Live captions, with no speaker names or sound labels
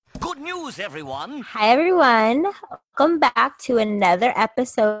news, everyone. Hi, everyone. Welcome back to another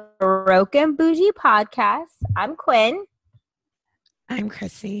episode of Broken Bougie Podcast. I'm Quinn. I'm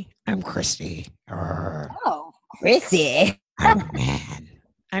Chrissy. Oh, Chrissy. I'm a man.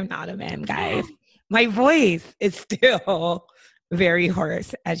 I'm not a man, guys. My voice is still very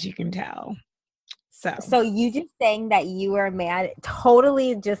hoarse, as you can tell. So you just saying that you were a man,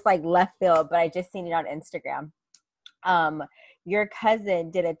 totally just like left field, but I just seen it on Instagram. Your cousin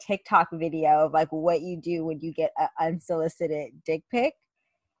did a TikTok video of like what you do when you get an unsolicited dick pic,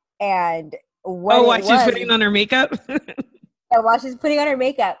 and while she's putting on her makeup. While she's putting on her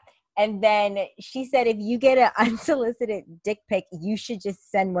makeup, and then she said, if you get an unsolicited dick pic, you should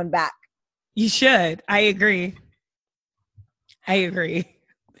just send one back. You should. I agree.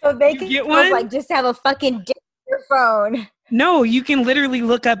 So they can get one? Like just have a fucking dick on your phone. No, you can literally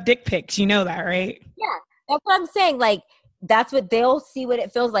look up dick pics. You know that, right? Yeah, that's what I'm saying. Like, that's what they'll see what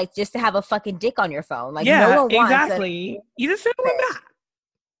it feels like just to have a fucking dick on your phone. Like, yeah, no one wants exactly. You just send one back.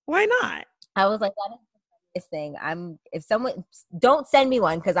 Why not? I was like, that is the thing. If someone don't send me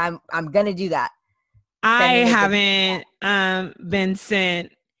one because I'm gonna do that. I haven't been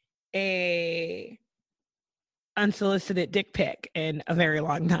sent a unsolicited dick pic in a very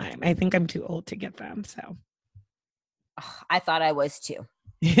long time. I think I'm too old to get them. So I thought I was too.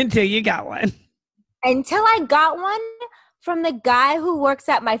 Until you got one. Until I got one from the guy who works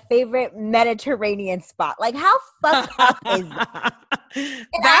at my favorite Mediterranean spot. Like, how fucked up is that?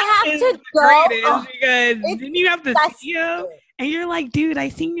 I have to go because then you have to see him, and you're like, dude, I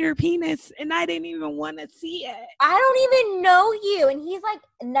seen your penis, and I didn't even want to see it. I don't even know you, and he's like,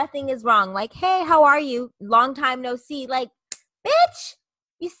 nothing is wrong. Like, hey, how are you? Long time no see. Like, bitch,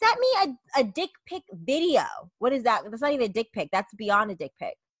 you sent me a dick pic video. What is that? That's not even a dick pic. That's beyond a dick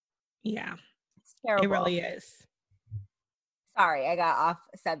pic. Yeah, it's terrible. It really is. Sorry, I got off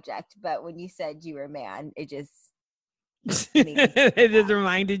subject, but when you said you were a man, it just it just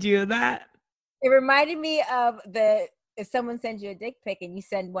reminded you of that. It reminded me of if someone sends you a dick pic and you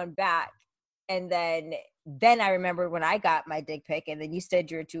send one back, and then I remembered when I got my dick pic, and then you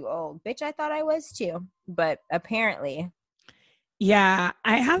said you're too old. Bitch, I thought I was too, but apparently. Yeah,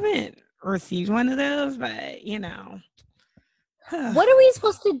 I haven't received one of those, but you know. What are we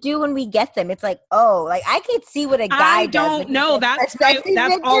supposed to do when we get them? It's like, oh, like I could see what a guy does. I don't know. That's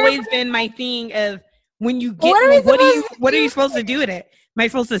always been my thing of when you get what are you supposed to do with it? Am I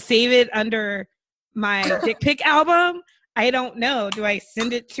supposed to save it under my dick pic album? I don't know. Do I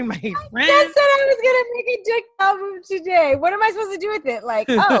send it to my friends? I said I was gonna make a dick album today. What am I supposed to do with it? Like,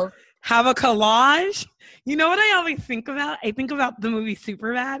 oh, have a collage. You know what I always think about? I think about the movie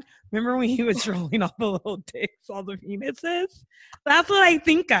Superbad. Remember when he was drawing all the little dicks, all the penises? That's what I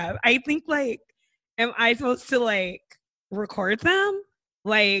think of. I think like, am I supposed to like record them?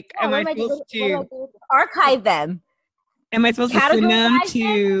 Like, am I supposed to archive them? Am I supposed to send them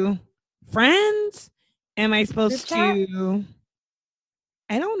to friends? Am I supposed to?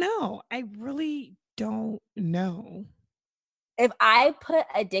 I don't know. I really don't know. If I put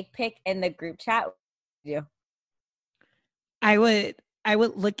a dick pic in the group chat, I would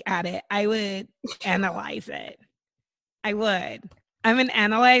look at it. I would analyze it. I would. I'm an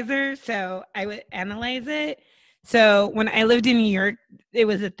analyzer, so I would analyze it. So when I lived in New York, it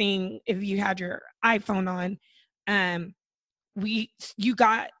was a thing. If you had your iPhone on, you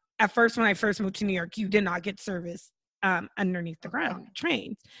got at first when I first moved to New York, you did not get service underneath the ground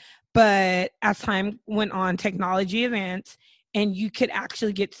trains. But as time went on, technology advanced, and you could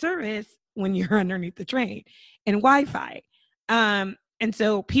actually get service when you're underneath the train and Wi-Fi. And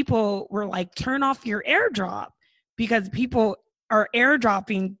so people were like, turn off your AirDrop because people are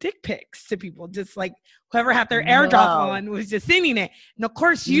airdropping dick pics to people. Just like whoever had their AirDrop on was just sending it. And of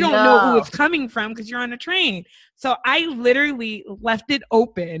course you don't know who it's coming from because you're on a train. So I literally left it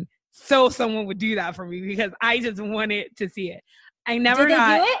open so someone would do that for me because I just wanted to see it. I never do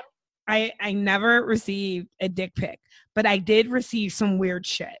it? I never received a dick pic, but I did receive some weird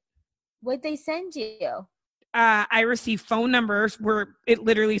shit. What'd they send you? I received phone numbers where it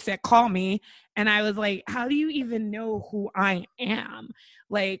literally said, call me. And I was like, how do you even know who I am?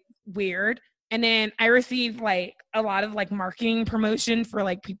 Like, weird. And then I received like a lot of like marketing promotion for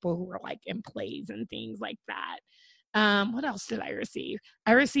like people who were like in plays and things like that. What else did I receive?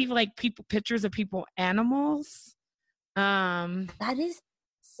 I received like pictures of people, animals. That is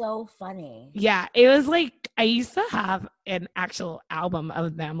so funny. Yeah, it was like I used to have an actual album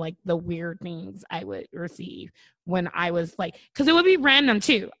of them, like the weird things I would receive when I was like, because it would be random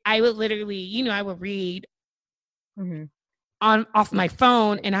too. I would literally, I would read off my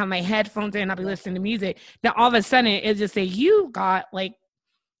phone and have my headphones in. I'll be listening to music. Then all of a sudden, it just say you got like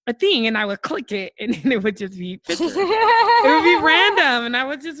a thing, and I would click it, and then it would just be pictures. It would be random, and I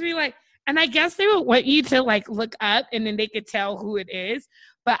would just be like, and I guess they would want you to like look up, and then they could tell who it is.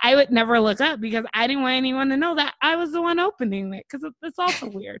 But I would never look up because I didn't want anyone to know that I was the one opening it, because it's also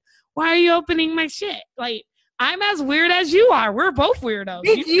weird. Why are you opening my shit? Like, I'm as weird as you are. We're both weirdos.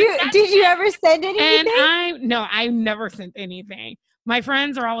 Did you ever send anything? And I've never sent anything. My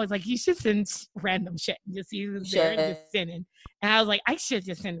friends are always like, you should send random shit. Just use there and just sending. And I was like, I should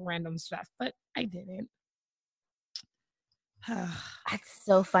just send random stuff, but I didn't. That's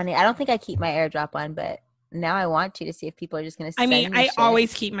so funny. I don't think I keep my AirDrop on, but now I want to see if people are just going to send me I shit.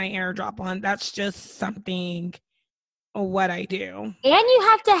 always keep my AirDrop on. That's just something what I do. And you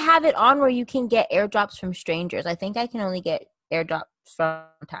have to have it on where you can get AirDrops from strangers. I think I can only get AirDrops from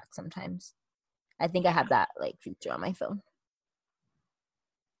contacts sometimes. I think I have that like feature on my phone.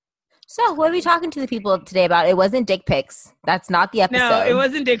 So what are we talking to the people today about? It wasn't dick pics. That's not the episode. No, it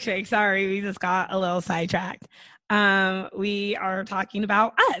wasn't dick pics. Sorry, we just got a little sidetracked. We are talking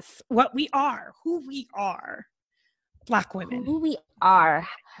about us, what we are, who we are. Black women. Who we are.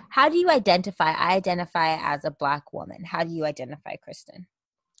 How do you identify? I identify as a Black woman. How do you identify, Kristen?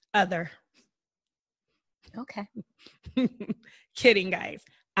 Other. Okay. Kidding, guys.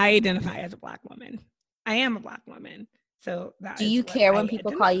 I identify as a Black woman. I am a Black woman. So that do you care when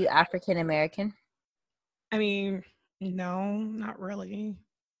people call you African American? I mean, no, not really.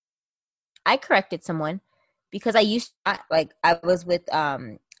 I corrected someone because I was with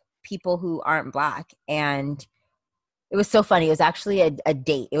people who aren't Black, and it was so funny. It was actually a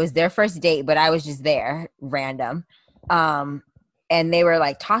date. It was their first date, but I was just there, random. And they were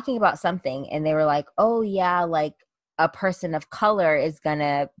like talking about something, and they were like, oh yeah, like a person of color is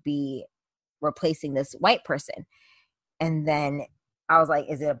gonna be replacing this white person. And then I was like,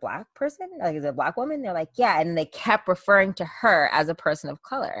 is it a Black person? Like, is it a Black woman? They're like, yeah. And they kept referring to her as a person of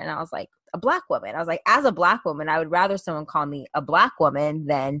color. And I was like, a Black woman. I was like, as a Black woman, I would rather someone call me a Black woman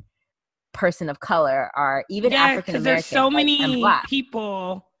than person of color, or even African American. There's so many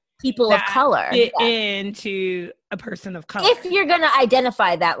people of color fit into a person of color. If you're gonna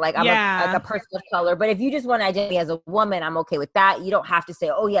identify that, like I'm like a person of color, but if you just want to identify me as a woman, I'm okay with that. You don't have to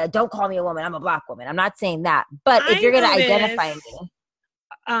say, oh yeah, don't call me a woman, I'm a Black woman. I'm not saying that, but if you're gonna identify me,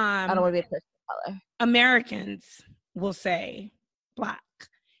 I don't want to be a person of color. Americans will say Black,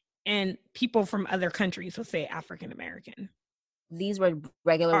 and people from other countries will say African American. These were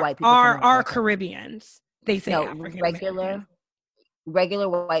regular white people. Are Caribbeans. They say regular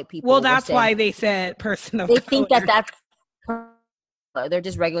white people. Well, that's why they said person of color. They think that's they're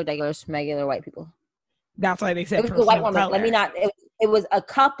just regular white people. That's why they said it was a white woman. Color. Let me not. It was a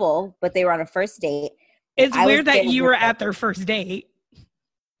couple, but they were on a first date. It's weird that you were at their first date.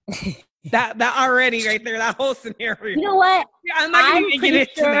 that already right there, that whole scenario. You know what? I'm not going to get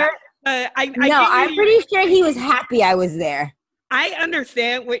into that. I'm pretty sure he was happy I was there. I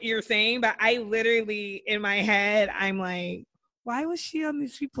understand what you're saying, but I literally, in my head, I'm like, why was she on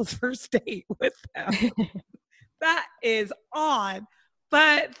these people's first date with them? That is odd,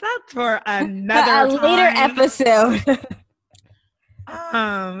 but that's for another later episode.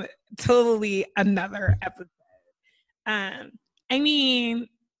 Totally another episode. I mean,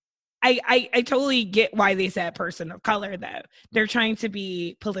 I totally get why they said person of color, though. They're trying to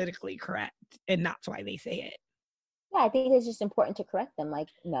be politically correct, and that's why they say it. Yeah, I think it's just important to correct them. Like,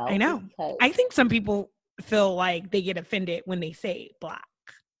 no. I know. I think some people feel like they get offended when they say Black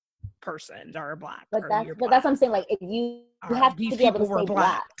persons or Black. But that's what I'm saying. Like, if you have to be able to say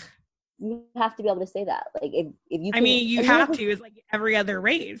Black. You have to be able to say that. Like, if you. I mean, you have to. It's like every other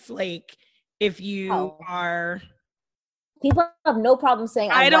race. Like, if you are. People have no problem saying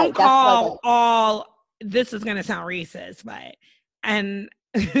I don't call all. This is gonna sound racist, but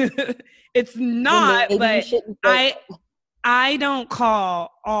it's not. But I don't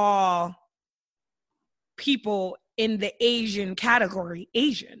call all people in the Asian category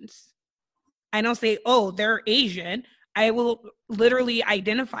Asians. I don't say, oh, they're Asian. I will literally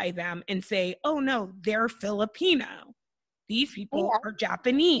identify them and say, oh no, they're Filipino. These people are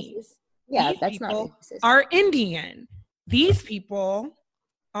Japanese. Yeah, that's not racist. Are Indian. These people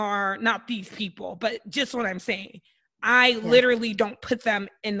are not these people, but just what I'm saying. I literally don't put them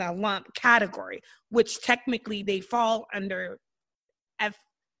in the lump category, which technically they fall under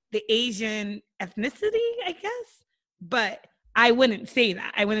the Asian ethnicity, I guess. But I wouldn't say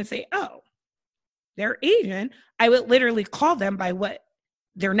that. I wouldn't say, oh, they're Asian. I would literally call them by what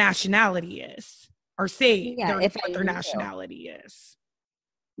their nationality is, or say what their nationality is.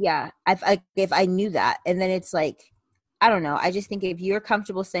 Yeah, if I knew that, and then it's like, I don't know. I just think if you're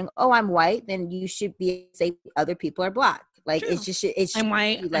comfortable saying, oh, I'm white, then you should be say other people are Black. Like, True. it's I'm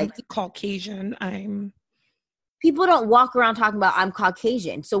white. like I'm Caucasian. people don't walk around talking about I'm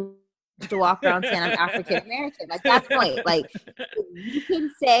Caucasian. So to walk around saying I'm African American. Like, that's the point. Like, you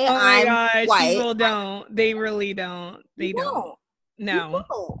can say Oh my I'm gosh, white. people don't. They really don't. They don't. No,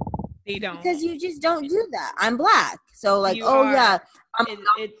 they don't. Because you just don't do that. I'm black. So like, You oh are. yeah, I'm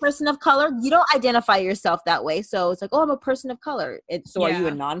a person of color. You don't identify yourself that way. So it's like, oh, I'm a person of color. So are you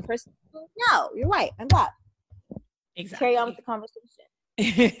a non-person? No, you're white. I'm black. Exactly. Carry on with the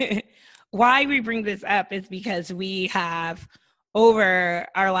conversation. Why we bring this up is because we have, over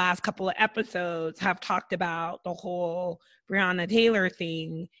our last couple of episodes, have talked about the whole Breonna Taylor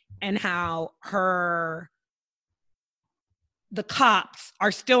thing and how the cops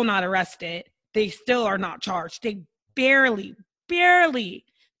are still not arrested. They still are not charged. They barely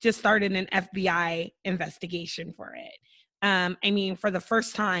just started an FBI investigation for it. I mean, for the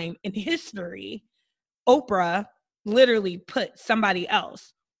first time in history, Oprah literally put somebody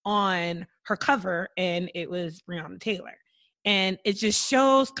else on her cover, and it was Breonna Taylor. And it just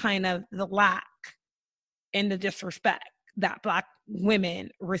shows kind of the lack and the disrespect that Black women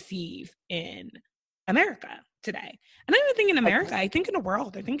receive in America today. And I don't even think in America, I think in the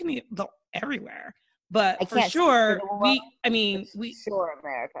world, I think in everywhere. But for sure,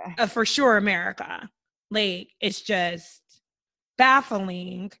 America. For sure, America. Like, it's just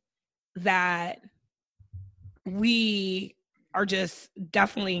baffling that we are just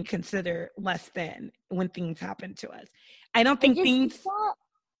definitely considered less than when things happen to us. I don't think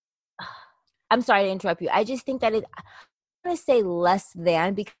I'm sorry to interrupt you. I just think that I'm going to say less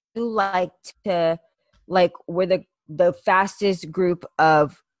than, because you like to, like, we're the fastest group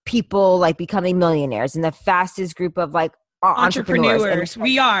of people like becoming millionaires and the fastest group of like entrepreneurs.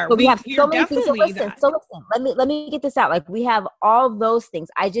 We are. So we have so many things. So listen, let me get this out. Like, we have all those things.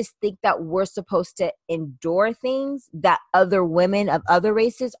 I just think that we're supposed to endure things that other women of other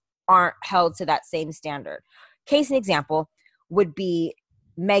races aren't held to that same standard. Case in example would be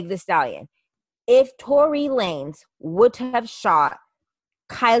Meg Thee Stallion. If Tory Lanez would have shot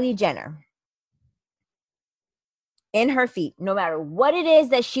Kylie Jenner in her feet, no matter what it is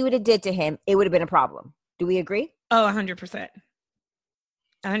that she would have did to him, it would have been a problem. Do we agree? Oh, 100%.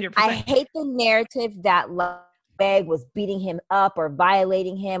 100%. I hate the narrative that Meg was beating him up or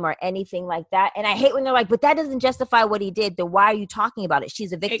violating him or anything like that. And I hate when they're like, but that doesn't justify what he did. Then why are you talking about it?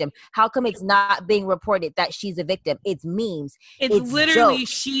 She's a victim. How come it's not being reported that she's a victim? It's memes. It's literally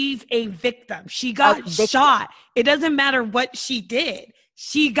jokes. She's a victim. She got shot. It doesn't matter what she did.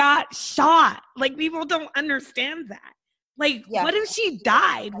 She got shot. Like, people don't understand that. Like, what if she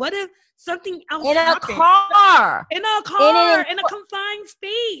died? What if something else happened? In a confined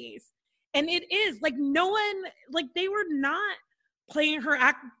space. And it is like, no one, like, they were not playing her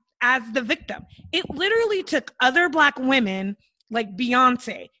act as the victim. It literally took other Black women like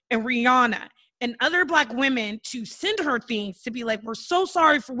Beyonce and Rihanna and other Black women to send her things to be like, we're so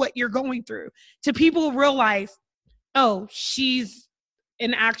sorry for what you're going through, to people realize, oh, she's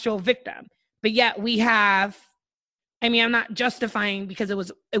an actual victim. But yet we have, I mean, I'm not justifying, because it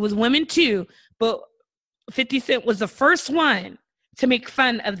was women too, but 50 Cent was the first one to make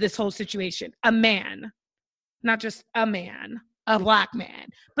fun of this whole situation. A man, not just a man, a Black man.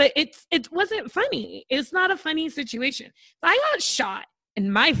 But it wasn't funny. It's not a funny situation. If I got shot in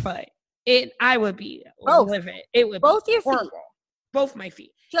my foot, I would be livid. It would both be your horrible. feet. Both my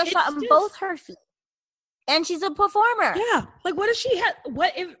feet. She got shot in both her feet. And she's a performer. Yeah. Like, what if she had,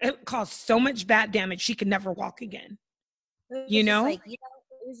 what if it caused so much bad damage she could never walk again? You know?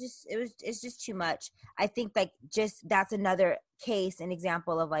 It's just too much. I think like just that's another case, an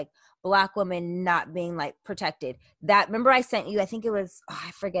example of like Black women not being like protected. That, remember I sent you, I think it was,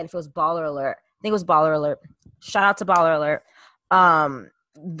 I forget if it was Baller Alert. I think it was Baller Alert. Shout out to Baller Alert.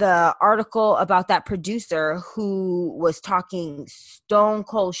 The article about that producer who was talking stone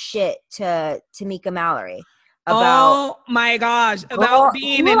cold shit to Tamika Mallory about, oh my gosh, about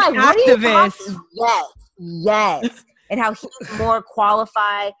being an activist. Yes. And how he's more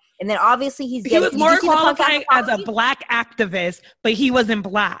qualified. And then obviously he was more qualified as a Black activist, but he wasn't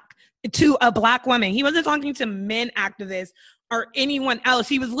Black to a Black woman. He wasn't talking to men activists or anyone else.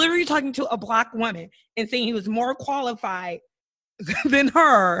 He was literally talking to a Black woman and saying he was more qualified than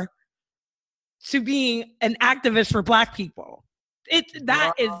her to being an activist for Black people.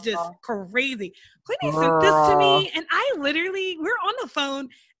 That is just crazy. Courtney sent this to me, and I literally, we're on the phone,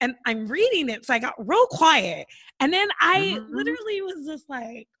 and I'm reading it, so I got real quiet. And then I literally was just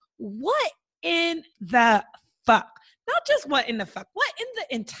like, what in the fuck? Not just what in the fuck, what in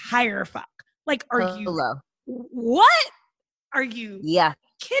the entire fuck? Like, are you, what? Are you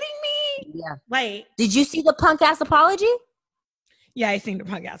kidding me? Yeah. Like, did you see the punk ass apology? Yeah, I seen the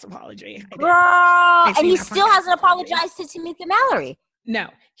podcast apology. Girl, and he still hasn't apologized to Tamika Mallory. No,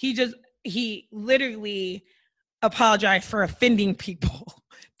 he literally apologized for offending people.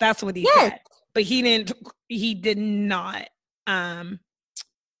 That's what he said. But he did not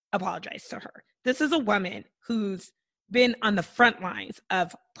apologize to her. This is a woman who's been on the front lines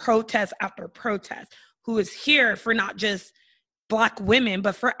of protest after protest, who is here for not just Black women,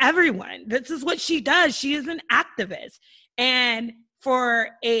 but for everyone. This is what she does. She is an activist. And for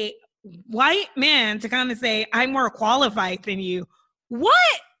a white man to kind of say, I'm more qualified than you,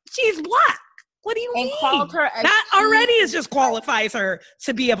 what? She's Black. What do you mean? Called her that already is just qualifies her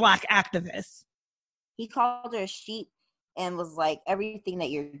to be a Black activist. He called her a sheep and was like, everything that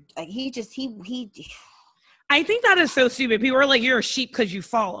you're like, he I think that is so stupid. People are like, you're a sheep because you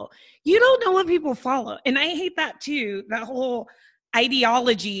follow. You don't know what people follow. And I hate that too. That whole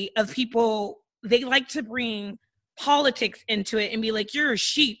ideology of people, they like to bring politics into it and be like, you're a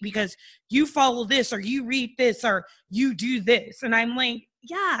sheep because you follow this or you read this or you do this. And I'm like,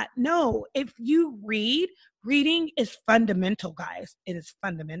 yeah, no, if you reading is fundamental, guys. It is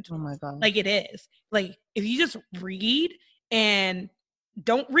fundamental. Oh my God. Like it is. Like if you just read and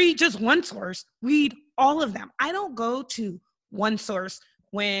don't read just one source, read all of them. I don't go to one source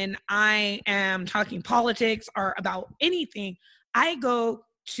when I am talking politics or about anything. I go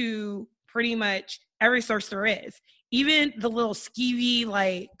to pretty much every source there is. Even the little skeevy,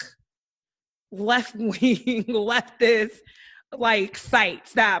 like left-wing, leftist, like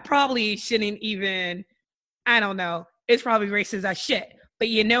sites that probably shouldn't even, I don't know, it's probably racist as shit. But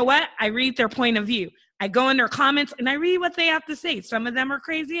you know what? I read their point of view. I go in their comments and I read what they have to say. Some of them are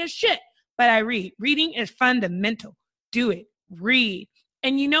crazy as shit, but I read. Reading is fundamental. Do it. Read.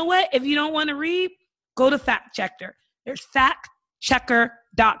 And you know what? If you don't want to read, go to Fact Checker. There's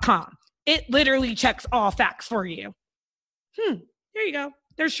factchecker.com. It literally checks all facts for you. There you go.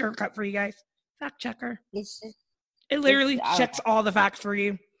 There's a shortcut for you guys. Fact Checker. It literally checks all the facts for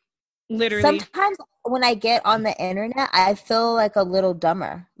you. Literally. Sometimes when I get on the internet, I feel like a little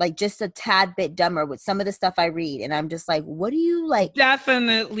dumber, like just a tad bit dumber with some of the stuff I read. And I'm just like, what do you like?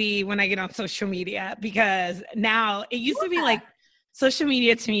 Definitely when I get on social media, because now it used to be like social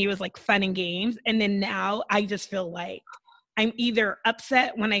media to me was like fun and games. And then now I just feel like I'm either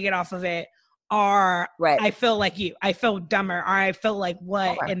upset when I get off of it or I feel like you. I feel dumber or I feel like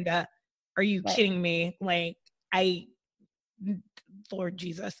what in the, are you kidding me? Like Lord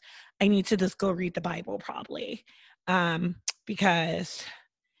Jesus, I need to just go read the Bible probably, because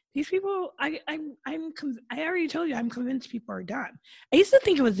these people, I already told you, I'm convinced people are dumb. I used to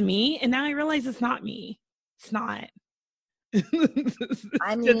think it was me, and now I realize it's not me. It's not.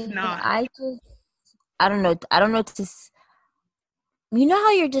 I mean, I don't know. You know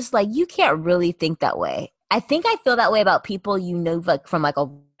how you're just like, you can't really think that way. I think I feel that way about people, you know, like from like a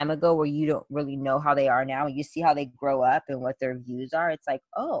time ago where you don't really know how they are now. You see how they grow up and what their views are. It's like,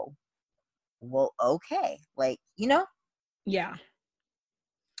 oh, well, okay. Like, you know? Yeah.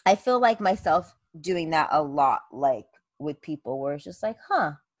 I feel like myself doing that a lot, like with people where it's just like,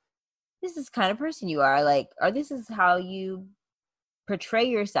 this is the kind of person you are. Like, or this is how you portray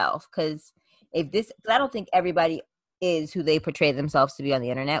yourself. Because I don't think everybody is who they portray themselves to be on the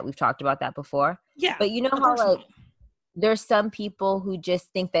internet. We've talked about that before. Yeah. But you know how like there's some people who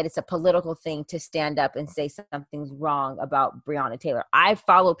just think that it's a political thing to stand up and say something's wrong about Breonna Taylor. I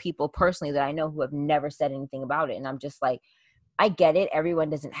follow people personally that I know who have never said anything about it. And I'm just like, I get it.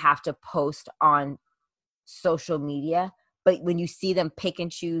 Everyone doesn't have to post on social media. But when you see them pick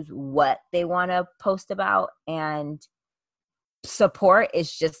and choose what they want to post about and support,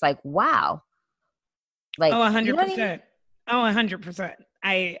 it's just like, wow. Like, 100%. You know what I mean? 100%.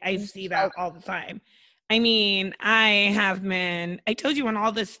 I see that all the time. I mean, I told you when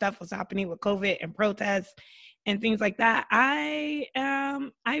all this stuff was happening with COVID and protests and things like that,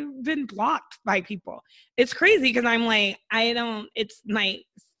 I've been blocked by people. It's crazy because I'm like, it's my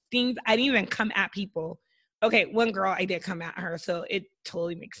things, I didn't even come at people. Okay, one girl, I did come at her, so it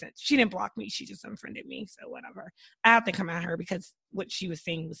totally makes sense. She didn't block me, she just unfriended me, so whatever. I have to come at her because what she was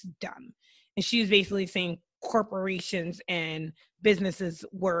saying was dumb. And she was basically saying corporations and businesses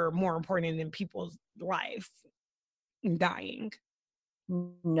were more important than people's lives dying.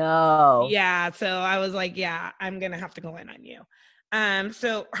 No. Yeah, so I was like, yeah, I'm going to have to go in on you.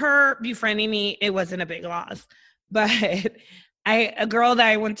 So her befriending me, it wasn't a big loss. But a girl that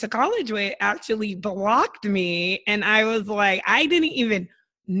I went to college with actually blocked me. And I was like, I didn't even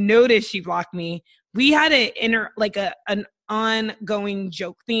notice she blocked me. We had an ongoing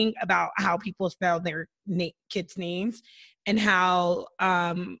joke thing about how people spell their kids' names and how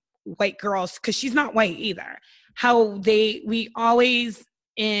white girls, because she's not white either, how we always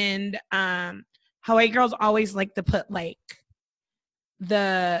and how white girls always like to put like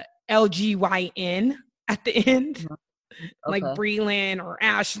the LGYN at the end, like Breland or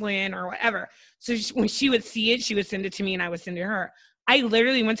Ashlyn or whatever. So when she would see it, she would send it to me and I would send it to her. I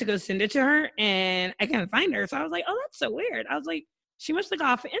literally went to go send it to her and I couldn't find her. So I was like, oh, that's so weird. I was like, she must have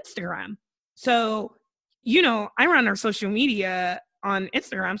got off of Instagram. So, you know, I run our social media on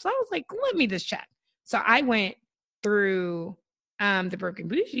Instagram. So I was like, let me just check. So I went through the Broken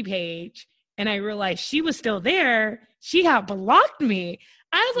Bougie page and I realized she was still there. She had blocked me.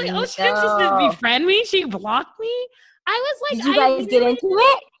 I was like, oh, she didn't just befriend me. She blocked me. I was like, did you guys get into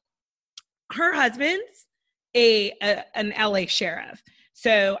it? Her husband's an LA sheriff.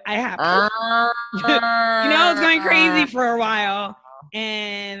 So I have, you know, I was going crazy for a while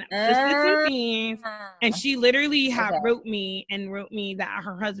and just did some things. And she literally had wrote me that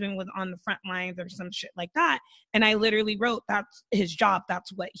her husband was on the front lines or some shit like that. And I literally wrote, that's his job.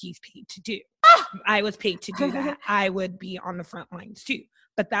 That's what he's paid to do. I was paid to do that. I would be on the front lines too.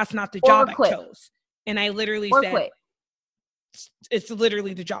 But that's not the job I chose. And I literally said, it's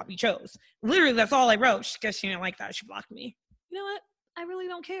literally the job he chose. Literally, that's all I wrote because she didn't like that. She blocked me. You know what? I really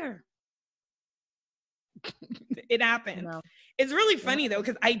don't care. It happened. No. It's really funny though,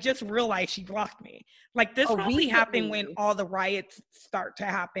 because I just realized she blocked me. Like this probably happened when all the riots start to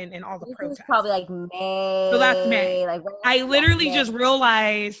happen and all the protests. Probably like May. So that's May. Like I literally just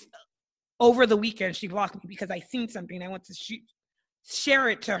realized over the weekend she blocked me because I seen something. I went to share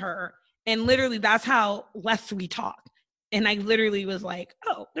it to her, and literally that's how less we talked. And I literally was like,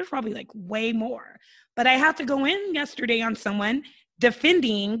 oh, there's probably like way more. But I had to go in yesterday on someone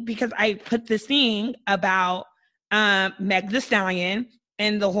defending because I put this thing about Meg Thee Stallion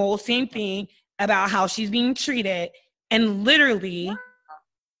and the whole same thing about how she's being treated. And literally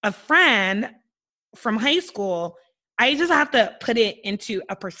a friend from high school, I just have to put it into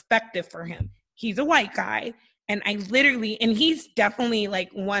a perspective for him. He's a white guy. And I literally, and he's definitely like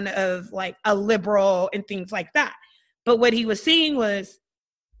one of like a liberal and things like that. But what he was saying was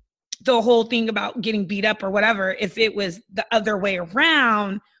the whole thing about getting beat up or whatever. If it was the other way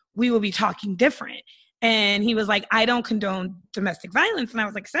around, we would be talking different. And he was like, I don't condone domestic violence. And I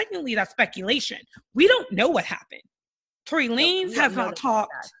was like, secondly, that's speculation. We don't know what happened. Tory Lanez has not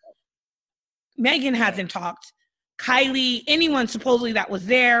talked. Megan hasn't talked. Kylie, anyone supposedly that was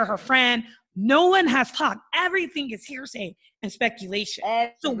there, her friend, no one has talked. Everything is hearsay and speculation.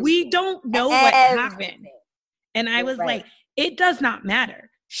 So we don't know what happened. And I was like, it does not matter.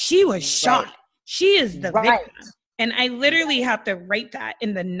 She was shot. She is the victim. And I literally have to write that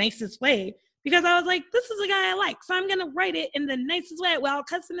in the nicest way because I was like, this is a guy I like. So I'm going to write it in the nicest way while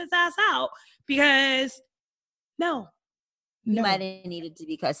cussing his ass out because no. You might have needed to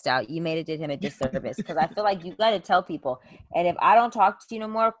be cussed out. You made it did him a disservice because I feel like you got to tell people. And if I don't talk to you no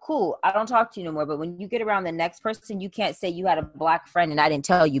more, cool. I don't talk to you no more. But when you get around the next person, you can't say you had a black friend and I didn't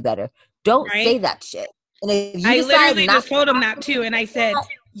tell you better. Don't say that shit. And if you I literally just told him that too. And I said,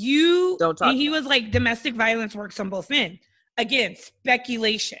 you, and he was like, domestic violence works on both ends. Again,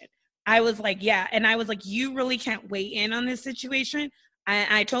 speculation. I was like, yeah. And I was like, you really can't weigh in on this situation.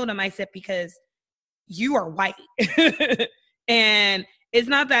 I told him, I said, because you are white. And it's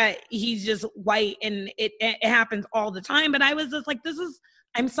not that he's just white and it happens all the time. But I was just like,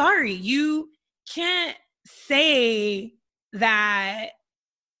 I'm sorry. You can't say that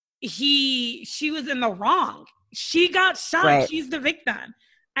she was in the wrong. She got shot. Right. She's the victim.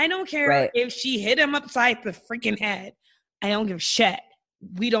 I don't care if she hit him upside the freaking head. I don't give a shit.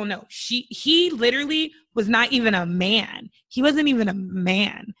 We don't know. He literally was not even a man. He wasn't even a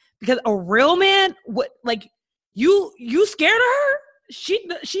man because a real man would like you scared of her?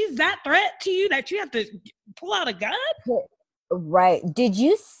 She's that threat to you that you have to pull out a gun? Right. Did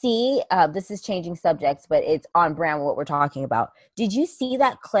you see, this is changing subjects, but it's on brand what we're talking about. Did you see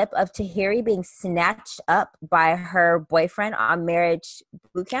that clip of Tahiri being snatched up by her boyfriend on Marriage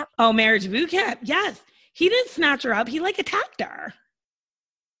Boot Camp? Oh, Marriage Boot Camp. Yes. He didn't snatch her up. He like attacked her.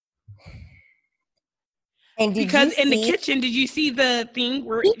 And because in the kitchen, did you see the thing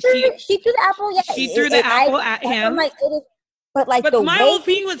where she threw the apple? Yeah, she threw the apple at him. Like, but my whole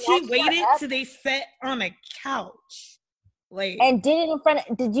thing was he waited till they sat on a couch. Like, and did it in front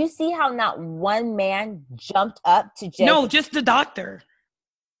of, did you see how not one man jumped up to just the doctor.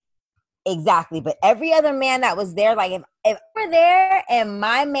 Exactly. But every other man that was there, like if we're there and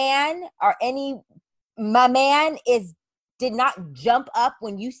my man did not jump up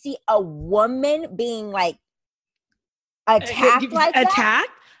when you see a woman being like attacked like that.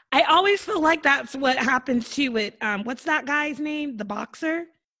 I always feel like that's what happens too with what's that guy's name? The boxer?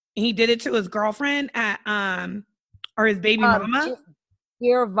 He did it to his girlfriend at or his baby mama.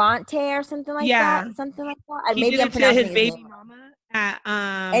 Giravante or something like that. Something like that. He did it to his baby mama at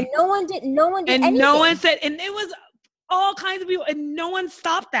and no one did anything. No one said, and it was all kinds of people, and no one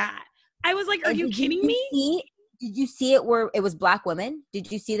stopped that. I was like, are you kidding me? Did you see it where it was black women?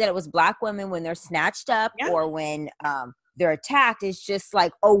 Did you see that it was black women when they're snatched up or when they're attacked? It's just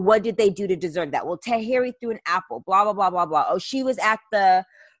like, oh, what did they do to deserve that? Well, Tahiri threw an apple, blah, blah, blah, blah, blah. Oh, she was at the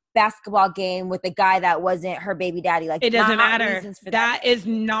basketball game with a guy that wasn't her baby daddy. Like, it doesn't matter. That is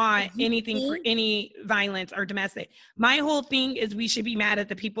not anything for any violence or domestic. My whole thing is we should be mad at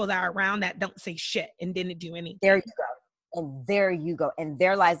the people that are around that don't say shit and didn't do anything. There you go. And there you go. And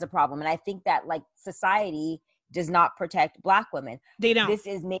there lies the problem. And I think that like society does not protect black women. They don't. This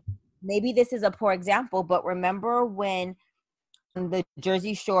is maybe this is a poor example, but remember when on the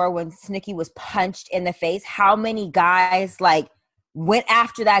Jersey Shore, when Snooki was punched in the face, how many guys like went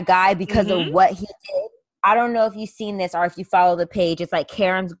after that guy because of what he did? I don't know if you've seen this or if you follow the page. It's like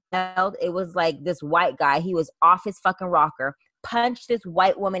Karen's Wild. It was like this white guy. He was off his fucking rocker, punched this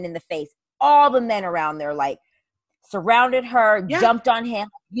white woman in the face. All the men around there like surrounded her, jumped on him.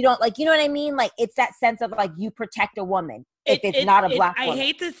 You don't like, you know what I mean? Like it's that sense of like you protect a woman if it's not a black woman. I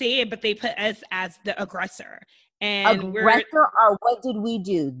hate to say it, but they put us as the aggressor. And aggressor or what did we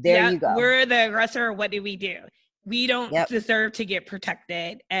do? There you go. We're the aggressor. What did we do? We don't deserve to get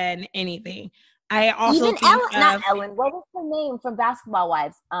protected and anything. I also even Ellen, not Ellen. What was her name from Basketball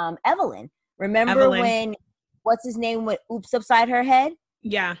Wives? Evelyn. Remember when what's his name went oops upside her head?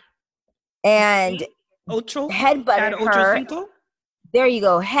 Yeah. And headbutted her. There you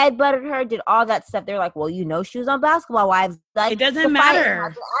go. Headbutted her, did all that stuff. They're like, well, you know, she was on Basketball Wives. Like, it doesn't matter.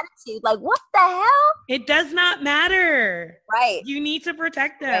 Attitude. Like, what the hell? It does not matter. Right. You need to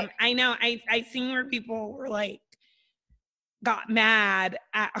protect them. Right. I know. I seen where people were like, got mad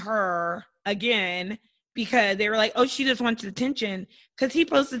at her again because they were like, oh, she just wants attention. Because he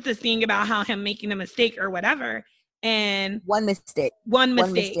posted this thing about how him making a mistake or whatever. And one mistake.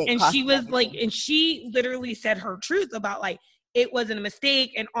 And she was like, and she literally said her truth about like, it wasn't a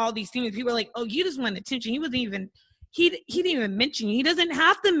mistake and all these things. People were like, oh, you just want attention. He wasn't even, he didn't even mention you. He doesn't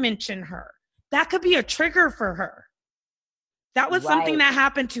have to mention her. That could be a trigger for her. That was something that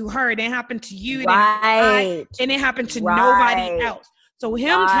happened to her. It didn't happen to you. And it happened to nobody else. So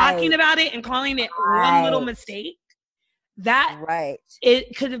him talking about it and calling it one little mistake, that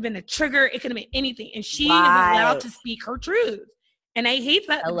it could have been a trigger. It could have been anything. And she is allowed to speak her truth. And I hate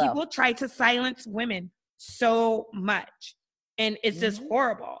that people try to silence women so much. And it's just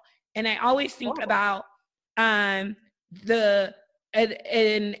horrible. And I always think about and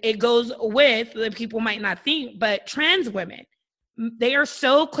it goes with the people might not think, but trans women, they are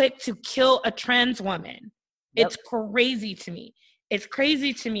so quick to kill a trans woman. It's crazy to me. It's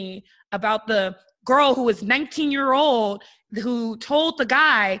crazy to me about the girl who was 19-year-old who told the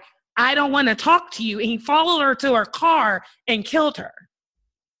guy, I don't want to talk to you. And he followed her to her car and killed her.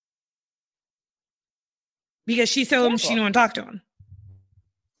 Because she told him she didn't want to talk to him.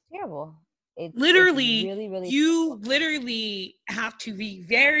 Terrible. It's really, really you literally have to be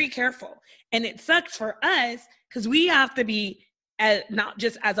very careful. And it sucks for us because we have to be, not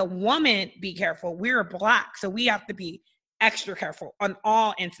just as a woman, be careful. We're Black, so we have to be extra careful on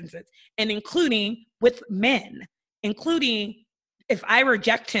all instances. And including with men, including if I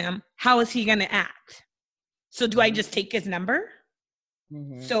reject him, how is he going to act? So do I just take his number?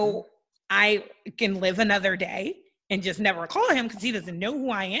 So I can live another day and just never call him because he doesn't know who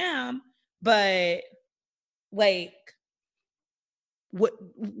I am. But like, what,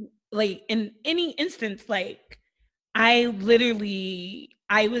 like in any instance, like I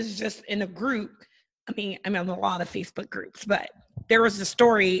was just in a group. I'm in a lot of Facebook groups, but there was a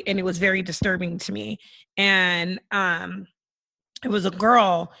story and it was very disturbing to me. And it was a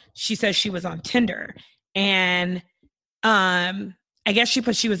girl. She says she was on Tinder, and I guess she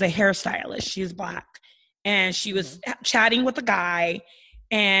put she was a hairstylist. She was Black, and she was chatting with a guy,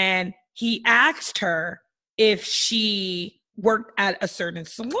 and he asked her if she worked at a certain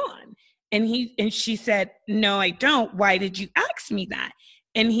salon, and she said, "No, I don't. Why did you ask me that?"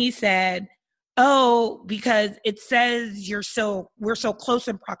 And he said, "Oh, because it says we're so close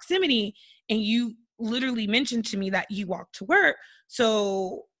in proximity, and you literally mentioned to me that you walk to work.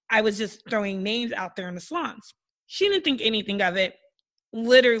 So I was just throwing names out there in the salons." She didn't think anything of it.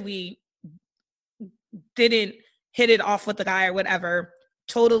 Literally didn't hit it off with the guy or whatever.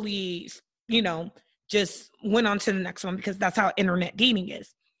 Totally, just went on to the next one because that's how internet dating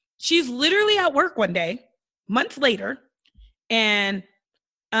is. She's literally at work one day, months later, and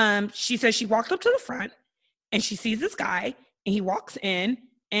she says she walked up to the front and she sees this guy and he walks in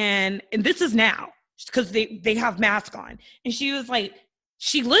and this is now because they have masks on. And she was like,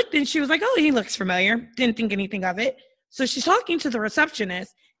 she looked and she was like, oh, he looks familiar. Didn't think anything of it. So she's talking to the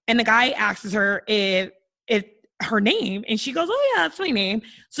receptionist, and the guy asks her if her name, and she goes, oh yeah, that's my name.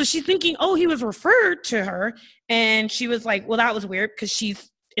 So she's thinking, oh, he was referred to her, and she was like, well, that was weird because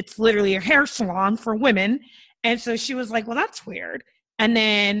it's literally a hair salon for women. And so she was like, well, that's weird. And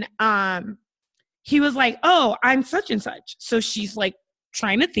then he was like, oh, I'm such and such. So she's like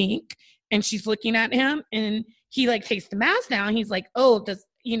trying to think, and she's looking at him, and he like takes the mask down. He's like, oh, does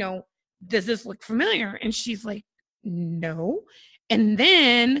this look familiar? And she's like, no. And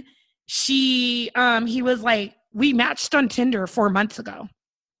then he was like, we matched on Tinder 4 months ago.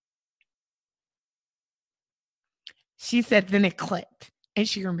 She said, then it clicked, and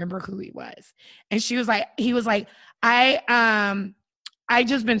she remembered who he was. And he was like, I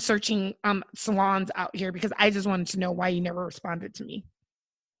just been searching salons out here because I just wanted to know why you never responded to me.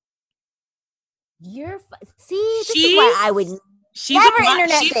 This is why I would never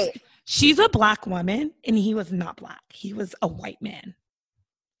internet date. She's a Black woman, and he was not Black. He was a white man.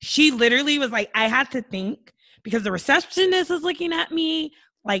 She literally was like, I had to think because the receptionist is looking at me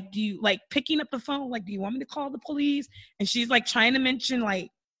like, do you like picking up the phone? Like, do you want me to call the police? And she's like trying to mention like,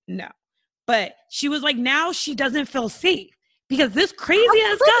 no. But she was like, now she doesn't feel safe because this crazy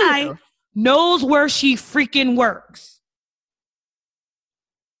ass guy knows where she freaking works.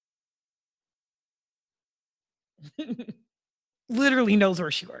 Literally knows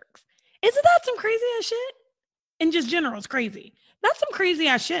where she works. Isn't that some crazy ass shit? In just general, it's crazy. That's some crazy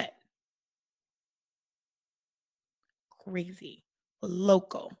ass shit. Crazy.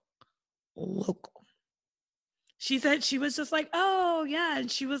 Local. She said she was just like, oh, yeah. And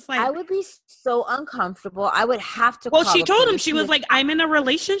she was like, I would be so uncomfortable. I would have to well, she told him, she was like, I'm in a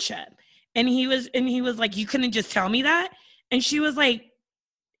relationship. And he was like, you couldn't just tell me that? And she was like,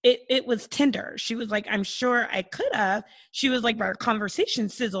 it was Tinder. She was like, I'm sure I could have. She was like, but our conversation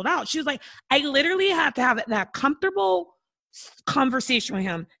sizzled out. She was like, I literally had to have that comfortable conversation with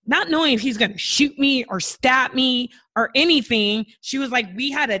him, not knowing if he's going to shoot me or stab me or anything. She was like,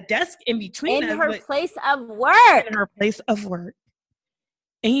 we had a desk in between us. In her place of work.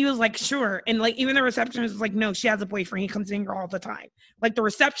 And he was like, sure. And like, even the receptionist was like, no, she has a boyfriend. He comes in here all the time. Like the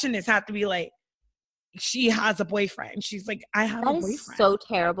receptionist had to be like, she has a boyfriend. She's like, I have a boyfriend. That is so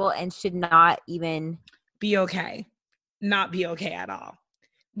terrible and should not even be okay. Not be okay at all.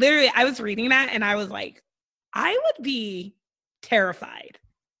 Literally, I was reading that and I was like, I would be terrified.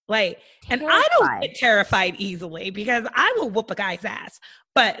 Like, and I don't get terrified easily because I will whoop a guy's ass.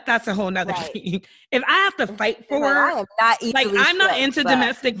 But that's a whole nother thing. If I have to fight for, I'm not into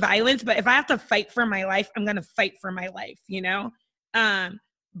domestic violence, but if I have to fight for my life, I'm going to fight for my life, you know?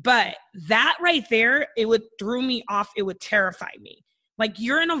 But that right there, it would throw me off. It would terrify me. Like,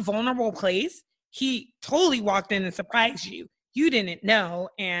 you're in a vulnerable place. He totally walked in and surprised you. You didn't know.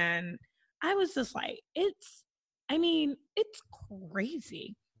 And I was just like, it's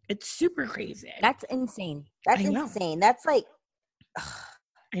crazy. It's super crazy. That's insane. That's insane. That's like,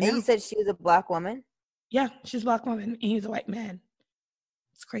 and you said she was a Black woman? Yeah, she's a Black woman and he's a white man.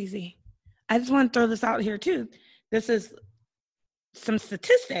 It's crazy. I just want to throw this out here too. This is some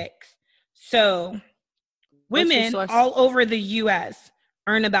statistics. So women all over the U.S.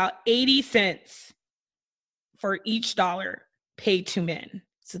 earn about 80 cents for each dollar paid to men.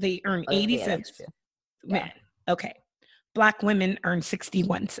 So they earn 80 cents. Men. Yeah. Okay. Black women earn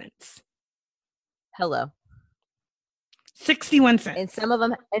 61 cents. Hello. 61 cents. And some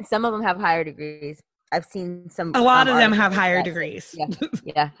of them have higher degrees. I've seen some. A lot of them have higher degrees.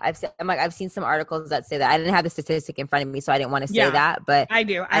 Yeah. I've seen some articles that say that. I didn't have the statistic in front of me, so I didn't want to say that. But I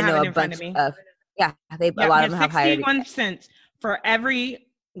do. I have it in front of me. A lot of them have higher. 61 cents for every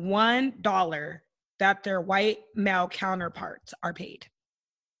 $1 that their white male counterparts are paid.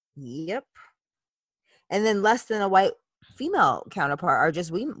 Yep. And then less than a white female counterpart are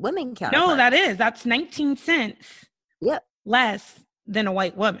just women counterparts. No, that's 19 cents. Yep. Less than a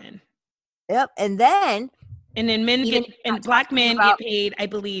white woman. Yep. And then Black men get paid, I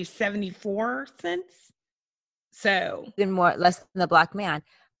believe, 74 cents. So even less than the Black man.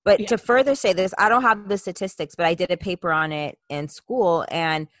 But to further say this, I don't have the statistics, but I did a paper on it in school,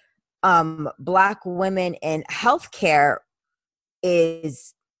 and Black women in healthcare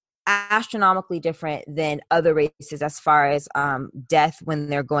is astronomically different than other races as far as death when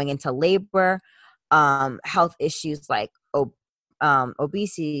they're going into labor, health issues like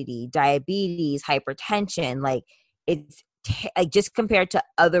obesity, diabetes, hypertension. Like, it's just compared to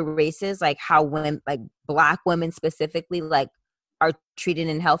other races, like how women, like Black women specifically, like are treated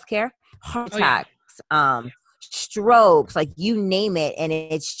in healthcare, heart attacks, strokes, like you name it, and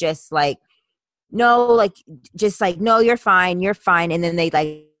it's just like, no, like just like, no, you're fine, and then they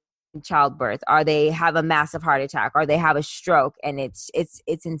like childbirth, or they have a massive heart attack, or they have a stroke, and it's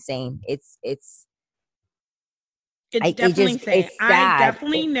insane. It's definitely insane. it's sad. I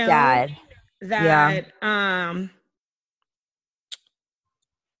definitely know sad. that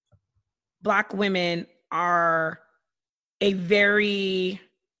Black women are a very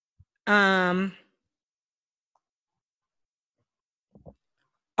have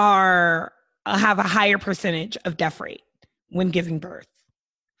a higher percentage of death rate when giving birth,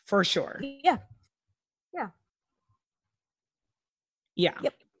 for sure. Yeah.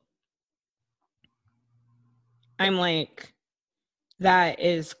 Yep. I'm like, that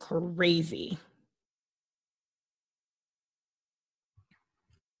is crazy.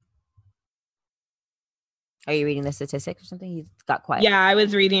 Are you reading the statistics or something? You got quiet. Yeah, I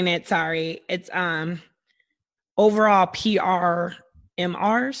was reading it. Sorry. It's overall PRMRs.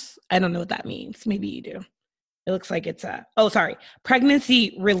 I don't know what that means. Maybe you do. It looks like it's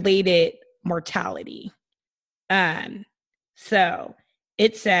pregnancy related mortality. So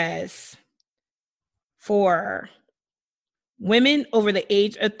it says for women over the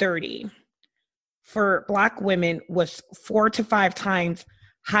age of 30, for Black women was 4 to 5 times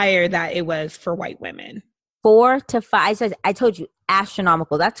higher than it was for white women. 4 to 5. I told you,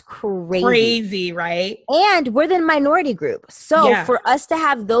 astronomical. That's crazy. Crazy, right? And we're the minority group. So for us to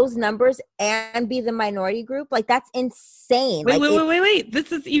have those numbers and be the minority group, like that's insane. Wait.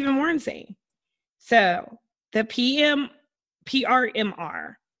 This is even more insane. So the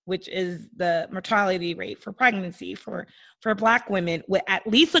PRMR, which is the mortality rate for pregnancy for Black women with at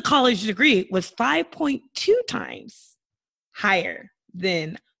least a college degree, was 5.2 times higher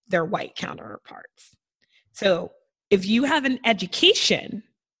than their white counterparts. So if you have an education,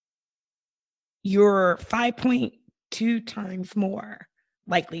 you're 5.2 times more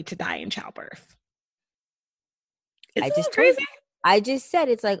likely to die in childbirth. I just said,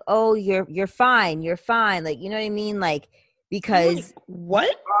 it's like, oh, you're fine. Like, you know what I mean? Like, because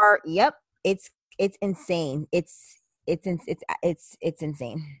what? It's insane. It's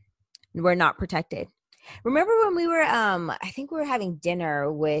insane. We're not protected. Remember when we were I think we were having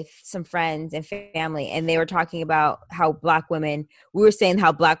dinner with some friends and family, and they were talking about how we were saying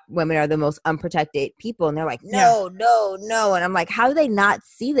how Black women are the most unprotected people, and they're like, no, and I'm like, how do they not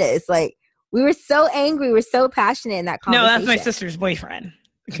see this? Like, we were so angry, we were so passionate in that conversation. No, that's my sister's boyfriend.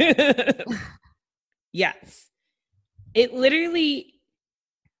 Yes. It literally,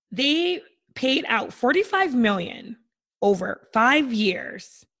 they paid out $45 million over 5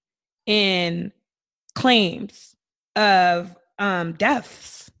 years in claims of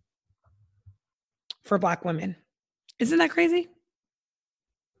deaths for Black women. Isn't that crazy?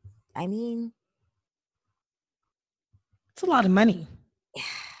 I mean, it's a lot of money.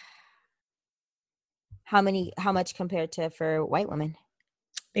 How much compared to for white women?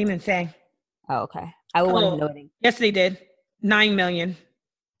 They didn't say. Oh, okay. I would want to know. Yes, they did. 9 million.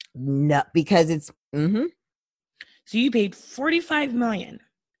 No, because it's So you paid 45 million.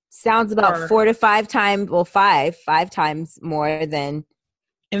 Sounds about 4 to 5 times. Well, five times more than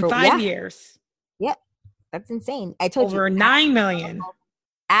in 5 years. Yep, that's insane. I told over 9 million.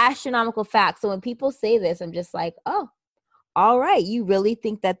 Astronomical facts. So when people say this, I'm just like, oh, all right. You really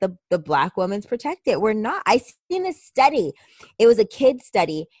think that the Black woman's protected? We're not. I seen a study. It was a kid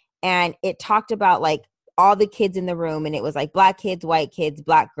study, and it talked about like all the kids in the room, and it was like Black kids, white kids,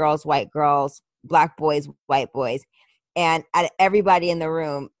 Black girls, white girls, Black boys, white boys. And at everybody in the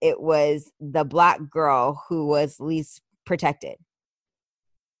room, it was the Black girl who was least protected.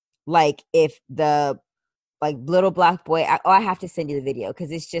 Like if the little Black boy, I have to send you the video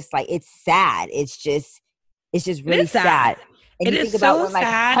because it's just like, it's sad. It's just really sad. And it you is think about so when like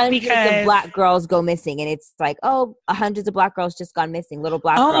sad hundreds because of Black girls go missing, and it's like, oh, hundreds of Black girls just gone missing. Little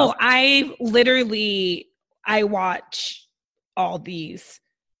Black girls. I watch all these.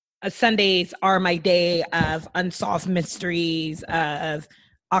 Sundays are my day of unsolved mysteries, of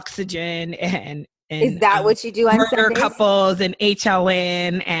Oxygen, and is that what you do on Murder Sundays? Couples and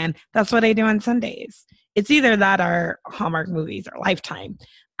HLN, and that's what I do on Sundays. It's either that or Hallmark movies or Lifetime,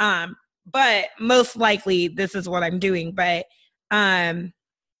 but most likely this is what I'm doing. But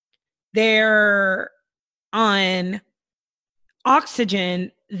they're on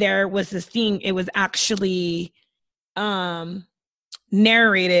Oxygen. There was this thing. It was actually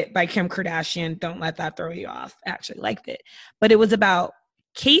narrated by Kim Kardashian. Don't let that throw you off. I actually liked it. But it was about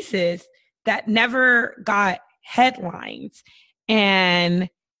cases that never got headlines. And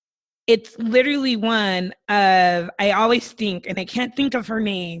it's literally one of, I always think, and I can't think of her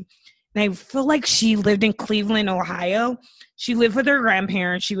name, And I feel like she lived in Cleveland, Ohio. She lived with her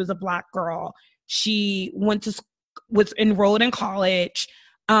grandparents. She was a Black girl. She was enrolled in college,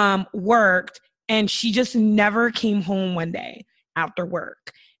 worked, and she just never came home one day after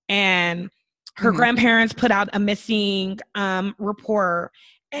work. And her grandparents put out a missing report,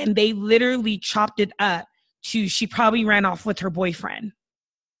 and they literally chopped it up to she probably ran off with her boyfriend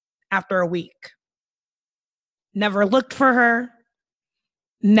after a week. Never looked for her,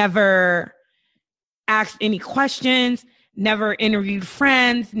 never asked any questions, never interviewed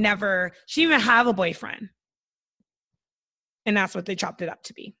friends, she didn't even have a boyfriend. And that's what they chopped it up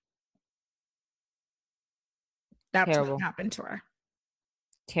to be. That's Terrible. what happened to her.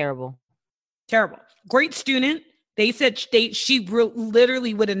 Terrible. Great student. They said she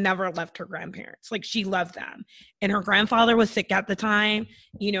literally would have never left her grandparents. Like, she loved them. And her grandfather was sick at the time.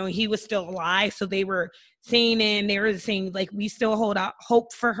 You know, he was still alive. So they were saying, like, we still hold out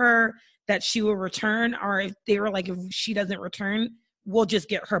hope for her that she will return. Or if they were like, if she doesn't return, we'll just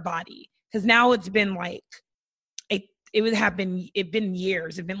get her body. Because now it's been like, it been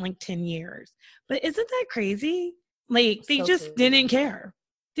years. It's been like 10 years. But isn't that crazy? Like, they just didn't care.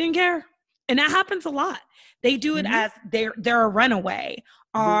 And that happens a lot. They do it as they're a runaway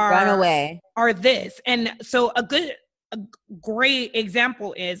or this. And so a great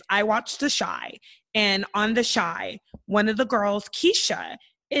example is I watched The Chi, and on The Chi, one of the girls, Keisha,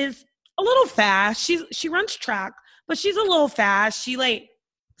 is a little fast. She runs track, but she's a little fast. She like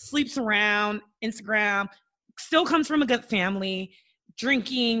sleeps around Instagram, still comes from a good family,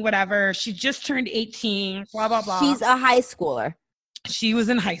 drinking, whatever. She just turned 18, blah, blah, blah. She's a high schooler. She was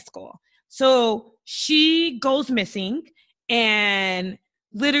in high school. So she goes missing, and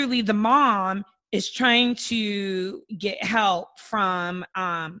literally the mom is trying to get help from,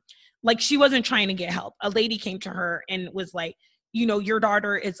 like, she wasn't trying to get help. A lady came to her and was like, you know, your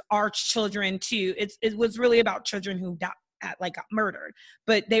daughter is our children too. It was really about children who got murdered,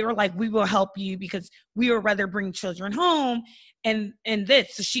 but they were like, we will help you because we would rather bring children home and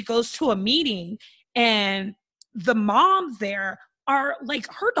this. So she goes to a meeting, and the moms there are like,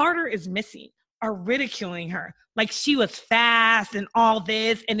 her daughter is missing, are ridiculing her. Like, she was fast and all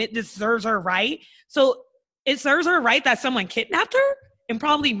this, and it deserves her right. So it serves her right that someone kidnapped her and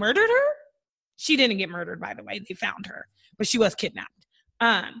probably murdered her. She didn't get murdered, by the way. They found her, but she was kidnapped.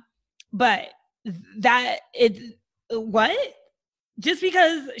 But what? Just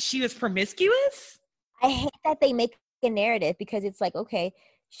because she was promiscuous? I hate that they make a narrative, because it's like, okay,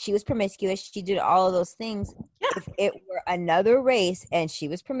 she was promiscuous, she did all of those things. Yeah. If it were another race and she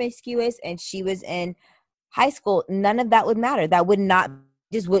was promiscuous and she was in high school, none of that would matter. That would not,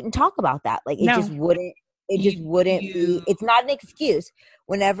 just wouldn't talk about that. Like, it just wouldn't be, it's not an excuse.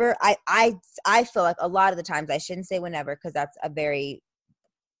 Whenever I feel like a lot of the times, I shouldn't say whenever, because that's a very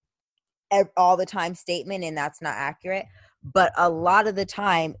all the time statement, and that's not accurate. But a lot of the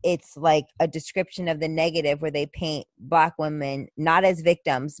time, it's like a description of the negative, where they paint Black women not as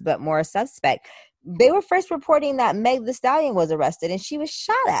victims, but more a suspect. They were first reporting that Meg Thee Stallion was arrested, and she was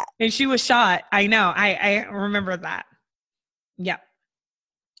shot at. I know. I remember that. Yeah.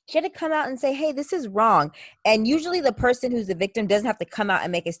 She had to come out and say, hey, this is wrong. And usually the person who's the victim doesn't have to come out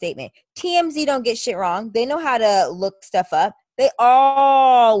and make a statement. TMZ don't get shit wrong. They know how to look stuff up. They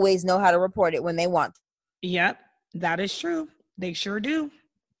always know how to report it when they want. Yep. That is true. They sure do.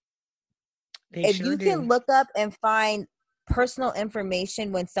 If you can look up and find personal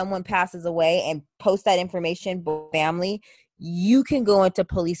information when someone passes away and post that information for family, you can go into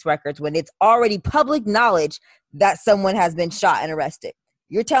police records when it's already public knowledge that someone has been shot and arrested.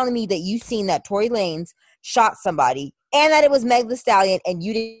 You're telling me that you've seen that Tory Lanez shot somebody and that it was Meg Thee Stallion, and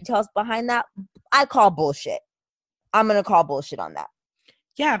you didn't tell us behind that? I call bullshit. I'm going to call bullshit on that.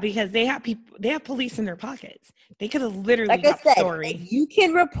 Yeah, because they have police in their pockets. They could have literally, like I said, story. You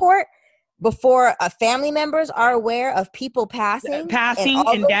can report before family members are aware of people passing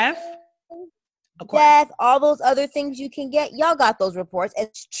and death. All those other things you can get. Y'all got those reports, and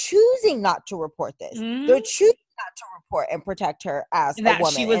choosing not to report this. Mm-hmm. They're choosing not to report and protect her as a woman.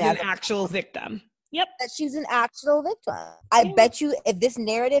 She was an actual victim. Yep. That she's an actual victim. I bet you if this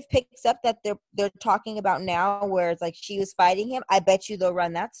narrative picks up that they're talking about now, where it's like she was fighting him, I bet you they'll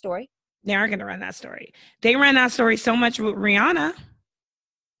run that story. They are going to run that story. They ran that story so much with Rihanna.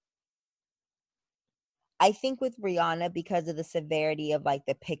 I think with Rihanna, because of the severity of like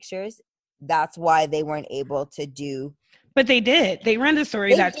the pictures, that's why they weren't able to do. But they did. They ran the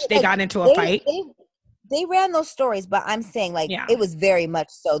story they got into a fight. They ran those stories, but I'm saying it was very much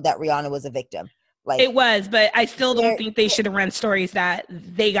so that Rihanna was a victim. Like, it was, but I still don't think they should have run stories that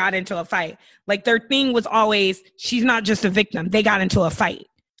they got into a fight. Like, their thing was always, she's not just a victim. They got into a fight.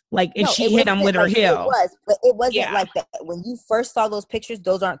 Like if No, she it hit him wasn't with her like it heel. was, but it wasn't Yeah. like that. When you first saw those pictures,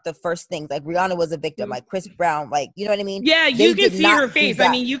 those aren't the first things. Like Rihanna was a victim, like Chris Brown, like you know what I mean? Yeah, They you can did see not her do face. I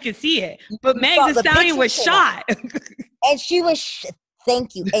that. mean, you can see it. But You Meg saw Thee the Stallion was pictures came out. shot. And she was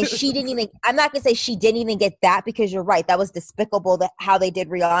thank you. And she didn't even, I'm not gonna say she didn't even get that, because you're right, that was despicable that how they did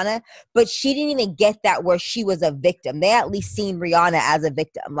Rihanna, but she didn't even get that where she was a victim. They at least seen Rihanna as a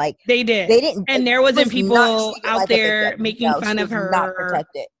victim. Like They did. they didn't, And there she wasn't was not people treated out like a there victim. making No, fun she of was not her.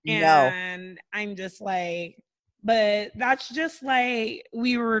 protected. No. And I'm just like, but that's just like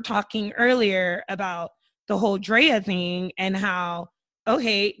we were talking earlier about the whole Drea thing and how,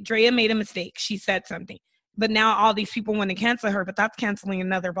 okay, Drea made a mistake. She said something. But now all these people want to cancel her, but that's canceling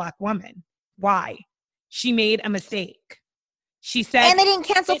another Black woman. Why? She made a mistake. She said, and they didn't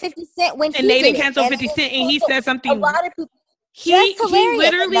cancel 50 Cent when and he they did didn't cancel it. 50 Cent, and he cancel said something. A lot of people. He Hilarious.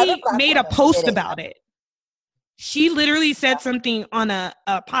 literally made a post did it. about it. She literally said something on a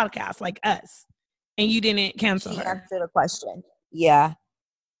podcast like us, and you didn't cancel her. She answered a question. Yeah.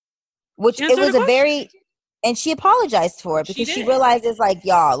 Which She it was answered a very, and she apologized for it because she realizes like,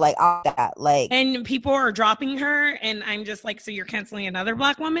 y'all, like all that, like. And people are dropping her, and I'm just like, so you're canceling another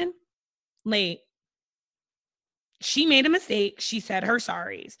Black woman? Like, she made a mistake. She said her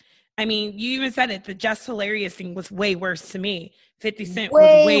sorries. I mean, you even said it. The Just Hilarious thing was way worse to me. 50 Cent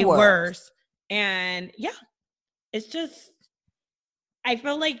was way worse. And yeah, it's just, I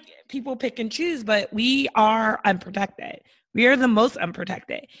feel like people pick and choose, but we are unprotected. We are the most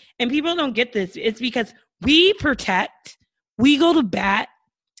unprotected. And people don't get this. It's because we protect, we go to bat,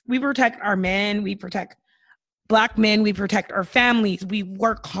 we protect our men, we protect Black men, we protect our families, we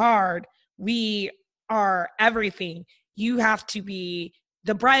work hard, we are everything. You have to be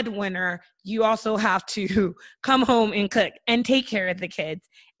the breadwinner. You also have to come home and cook and take care of the kids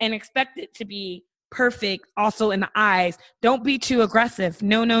and expect it to be perfect also in the eyes. Don't be too aggressive.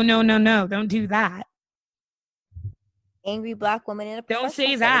 No. Don't do that. Angry Black woman in a Don't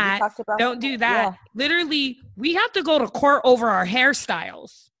say that. Don't do that. Yeah. Literally, we have to go to court over our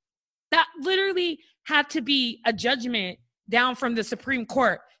hairstyles. That literally had to be a judgment down from the Supreme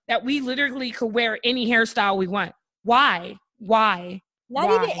Court that we literally could wear any hairstyle we want. Why? Not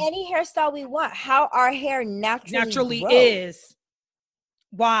even any hairstyle we want. How our hair naturally grows. Is.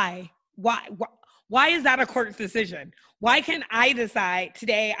 Why is that a court decision? Why can't I decide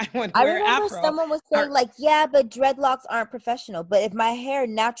today I want to wear afro? I remember someone was saying like, yeah, but dreadlocks aren't professional. But if my hair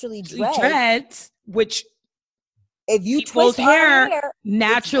naturally dreads, which if you twist hair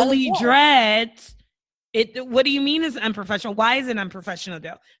naturally dreads, it. What do you mean is unprofessional? Why is it unprofessional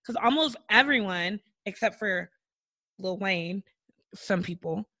though? Because almost everyone, except for Lil Wayne, some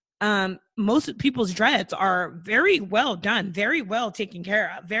people, most people's dreads are very well done, very well taken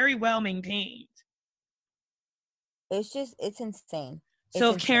care of, very well maintained. It's insane.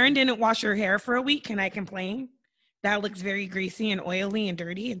 So if Karen didn't wash her hair for a week, can I complain? That looks very greasy and oily and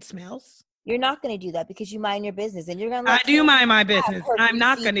dirty and smells. You're not going to do that because you mind your business, and you're going to. I do mind my business. I'm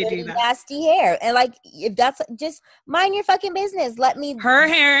not going to do that. Nasty hair, and like if that's just mind your fucking business. Let me. Her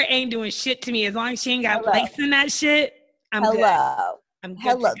hair ain't doing shit to me as long as she ain't got lace in that shit. I'm good. I'm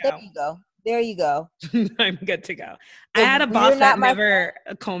good. Hello. There you go. I'm good to go. I had a boss that never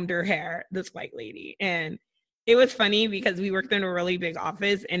combed her hair. This white lady, and it was funny because we worked in a really big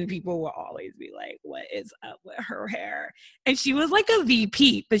office and people will always be like, what is up with her hair? And she was like a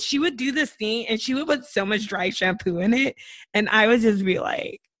VP, but she would do this thing and she would put so much dry shampoo in it. And I would just be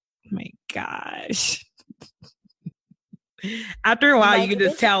like, oh my gosh. After a while, you could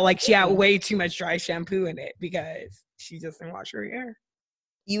just tell like she had way too much dry shampoo in it because she just didn't wash her hair.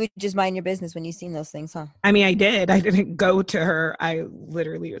 You would just mind your business when you seen those things, huh? I mean, I did. I didn't go to her. I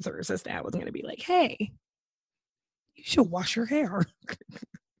literally was her assistant. I wasn't going to be like, hey, you should wash your hair.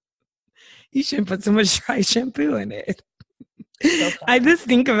 You shouldn't put so much dry shampoo in it. So I just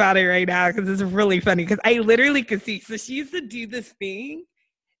think about it right now because it's really funny because I literally could see. So she used to do this thing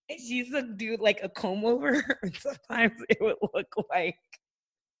and she used to do like a comb over. And sometimes it would look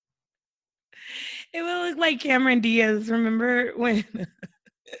like Cameron Diaz. Remember when?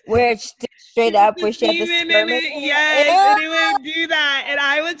 Where it's straight up, where she had the skirmish. Yes, and it would do that. And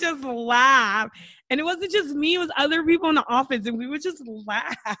I would just laugh. And it wasn't just me, it was other people in the office, and we would just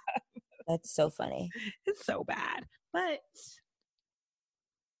laugh. That's so funny. It's so bad. But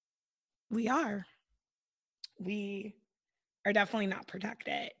we are definitely not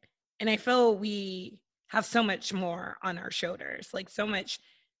protected. And I feel we have so much more on our shoulders. Like so much,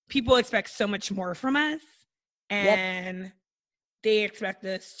 people expect so much more from us. And they expect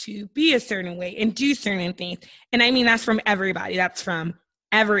us to be a certain way and do certain things. And I mean, that's from everybody. That's from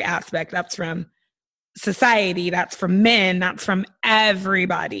every aspect. That's from society, that's from men, that's from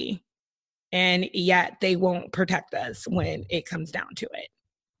everybody. And yet they won't protect us when it comes down to it.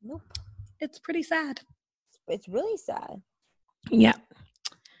 Nope. It's pretty sad. It's really sad. Yeah.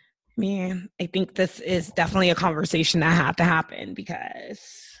 Man, I think this is definitely a conversation that had to happen because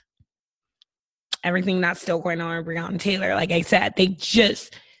everything that's still going on with Breonna Taylor, like I said, they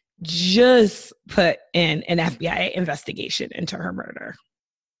just put in an FBI investigation into her murder.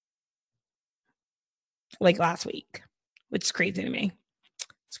 Like last week, which is crazy to me.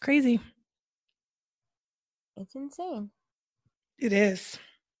 It's crazy. It's insane. It is.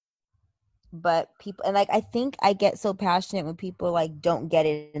 But people, and like, I think I get so passionate when people like don't get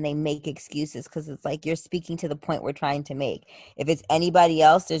it and they make excuses, because it's like you're speaking to the point we're trying to make. If it's anybody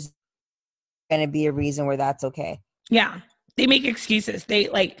else, there's going to be a reason where that's okay. Yeah. They make excuses. They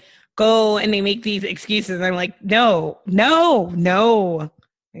like go and they make these excuses. And I'm like, no. Oh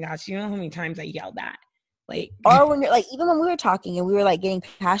my gosh, you know how many times I yelled that? Like, or when you're like, even when we were talking and we were like getting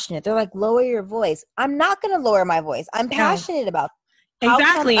passionate, they're like, lower your voice. I'm not going to lower my voice. I'm passionate about it.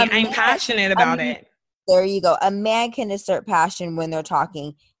 Exactly. I'm passionate about it. There you go. A man can assert passion when they're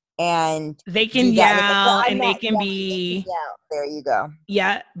talking, and they can yell, and they can be. There you go.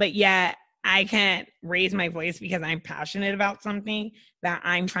 Yeah, but yeah, I can't raise my voice because I'm passionate about something that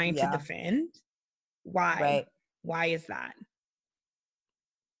I'm trying to defend. Why? Right. Why is that?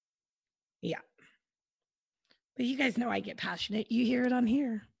 Yeah. But you guys know I get passionate. You hear it on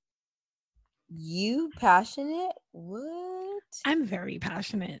here. You passionate? What? I'm very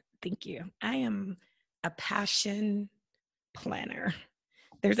passionate. Thank you. I am a passion planner.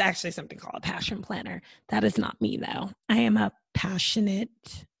 There's actually something called a passion planner. That is not me, though. I am a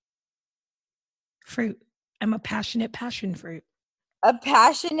passionate fruit. I'm a passionate passion fruit. A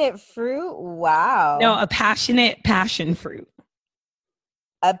passionate fruit? Wow. No, a passionate passion fruit.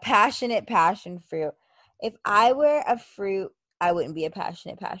 A passionate passion fruit. If I were a fruit, I wouldn't be a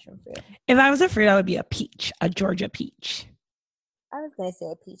passionate passion fruit. If I was a fruit, I would be a peach, a Georgia peach. I was going to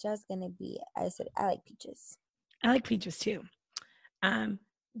say a peach. I said I like peaches. I like peaches too.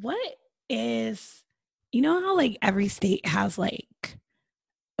 What is, you know how like every state has like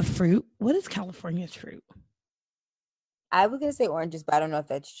a fruit? What is California's fruit? I was going to say oranges, but I don't know if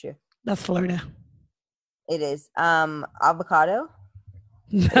that's true. That's Florida. It is. Avocado?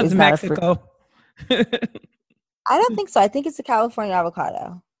 That's Mexico. I don't think so. I think it's a California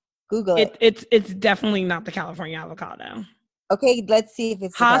avocado. Google it. It's definitely not the California avocado. Okay, let's see if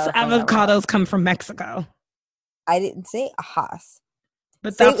it's Hass avocados come from Mexico. I didn't say a Hass.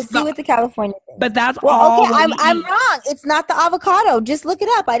 But see what the California thing. But that's all. Okay, I'm wrong. It's not the avocado. Just look it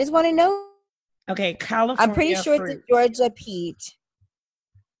up. I just want to know. Okay, California. I'm pretty sure it's a Georgia peach.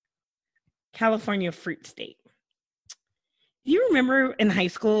 California fruit state. Do you remember in high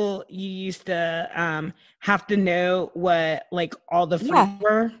school you used to have to know what like all the fruits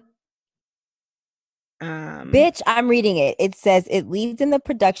were? Bitch, I'm reading it. It says it leads in the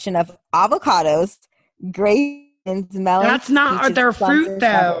production of avocados, grapes, melons. That's not peaches, their fruit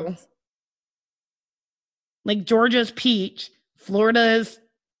though. Like Georgia's peach, Florida's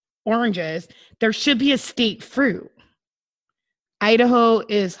oranges. There should be a state fruit. Idaho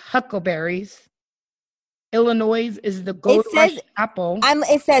is huckleberries. Illinois is the gold rush apple.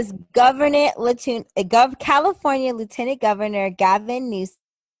 It says California Lieutenant Governor Gavin Newsom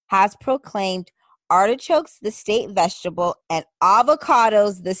has proclaimed artichokes the state vegetable and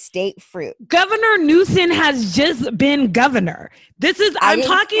avocados the state fruit. Governor Newsom has just been governor. I'm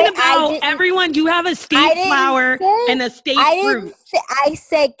talking about everyone. You have a state flower and a state fruit. I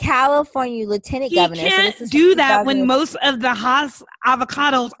said California Lieutenant Governor. He can't do that when most of the Hass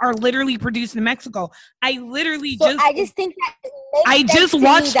avocados are literally produced in Mexico. I just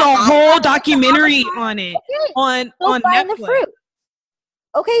watched the whole documentary on it on Netflix. The fruit.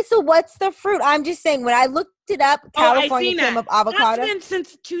 Okay, so what's the fruit? I'm just saying, when I looked it up, California came up avocado. That's been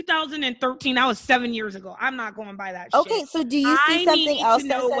since 2013. That was 7 years ago. I'm not going by that shit. Okay, so do you see something else? I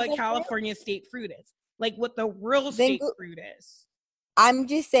need to know what California state fruit is. Like what the real state fruit is. I'm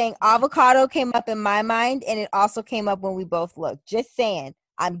just saying avocado came up in my mind, and it also came up when we both looked. Just saying.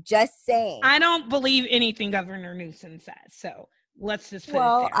 I'm just saying. I don't believe anything Governor Newsom says, so let's just put it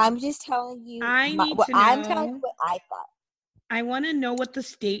there. I'm just telling you. I'm telling you what I thought. I want to know what the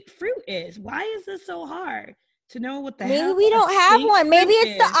state fruit is. Why is this so hard to know what the hell? Maybe we don't have one. Maybe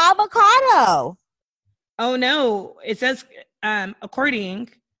it's the avocado. Oh, no. It says,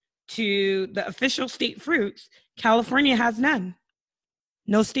 according to the official state fruits, California has none.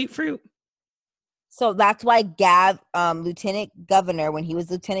 No state fruit. So that's why Lieutenant Governor, when he was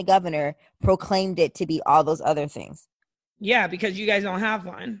Lieutenant Governor, proclaimed it to be all those other things. Yeah, because you guys don't have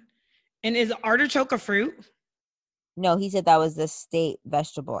one. And is artichoke a fruit? No, he said that was the state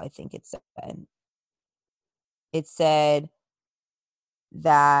vegetable, I think it said. It said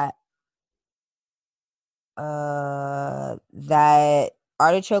that that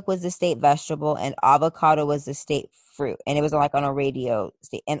artichoke was the state vegetable and avocado was the state fruit. And it was like on a radio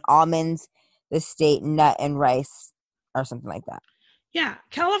state. And almonds, the state nut, and rice or something like that. Yeah,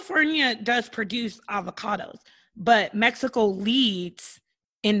 California does produce avocados, but Mexico leads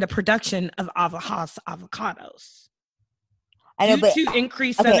in the production of avocados. I know, but to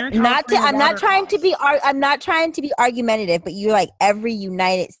increase okay, Southern California I'm not trying costs. to be argumentative, but you're like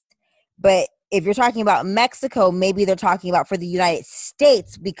but if you're talking about Mexico, maybe they're talking about for the United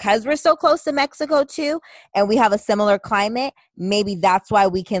States because we're so close to Mexico too, and we have a similar climate. Maybe that's why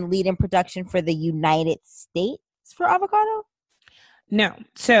we can lead in production for the United States for avocado. No,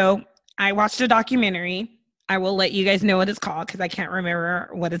 so I watched a documentary. I will let you guys know what it's called because I can't remember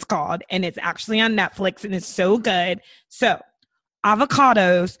what it's called, and it's actually on Netflix, and it's so good. So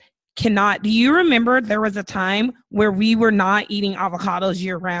avocados cannot. Do you remember there was a time where we were not eating avocados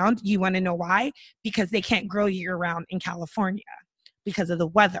year round? You want to know why? Because they can't grow year round in California because of the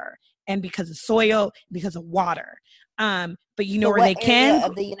weather and because of soil, because of water. But you know where they can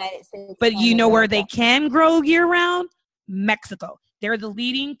of the United States. But you know where they can grow year round? Mexico. They're the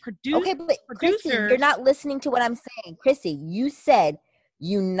leading producer. Okay, but Chrissy, you're not listening to what I'm saying. Chrissy, you said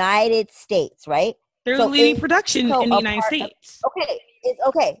United States, right? They're the leading production in the United States.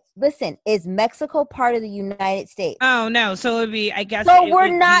 Okay. Listen, is Mexico part of the United States? Oh, no. So it would be, I guess. So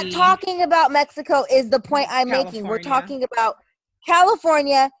we're not talking about Mexico is the point I'm making. We're talking about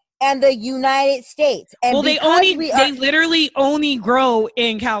California and the United States. And well, they literally only grow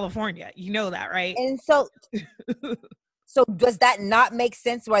in California. You know that, right? And so, so does that not make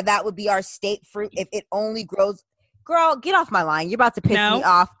sense where that would be our state fruit if it only grows? Girl, get off my line. You're about to piss me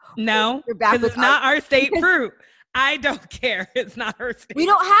off. No, because it's not our state fruit. I don't care. It's not our state. We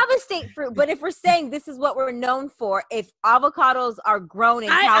don't have a state fruit, but if we're saying this is what we're known for, if avocados are grown in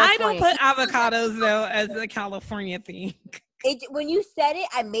California. I don't put avocados, though, as a California thing. When you said it,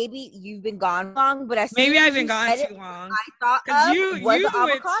 maybe you've been gone long, but maybe I've been gone too long. I thought because you went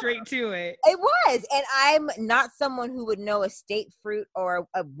straight to it. It was, and I'm not someone who would know a state fruit or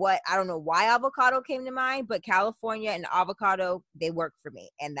what. I don't know why avocado came to mind, but California and avocado, they work for me,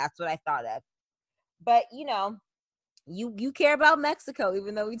 and that's what I thought of. But you care about Mexico,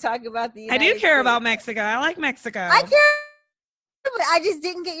 even though we talk about the United States. About Mexico. I like Mexico. I care. But I just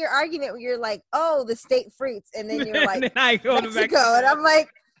didn't get your argument where you're like, oh, the state fruits, and then you're like, and I go Mexico, to Mexico, and I'm like,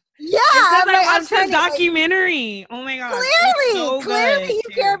 yeah. I watched the documentary. Oh my god! Clearly, you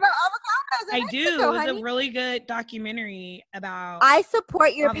care about avocados. I do. It's a really good documentary about. I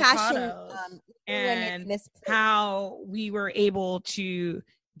support your passion and how we were able to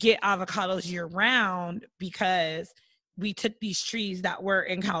get avocados year round because we took these trees that were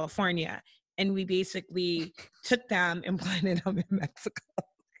in California. And we basically took them and planted them in Mexico.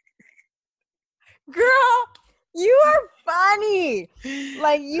 Girl, you are funny.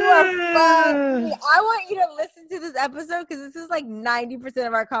 Like, you are funny. I want you to listen to this episode because this is like 90%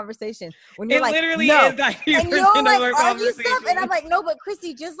 of our conversation. When you're literally is 90% and you'll like of our argue stuff, and I'm like, no, but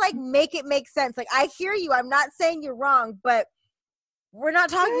Chrissy, just like make it make sense. Like, I hear you. I'm not saying you're wrong, but we're not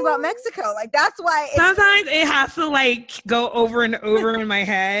talking about Mexico. Like, that's why sometimes it has to like go over and over in my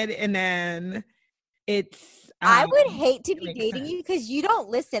head, and then it's. I would hate to be dating you because you don't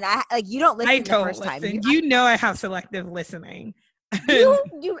listen. You don't listen the first time. You know I have selective listening.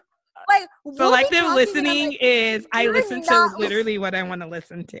 You like selective listening is I listen to literally what I want to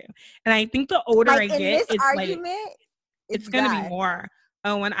listen to, and I think the older I get, it's gonna be more.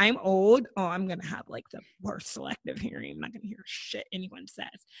 Oh, when I'm old, I'm going to have like the worst selective hearing. I'm not going to hear shit anyone says.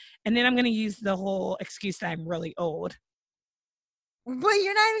 And then I'm going to use the whole excuse that I'm really old. But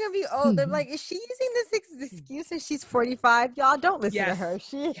you're not even going to be old. They're like, is she using this excuse that she's 45? Y'all don't listen to her.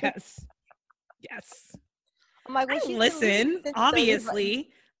 Yes. I'm like, well, I listen, obviously.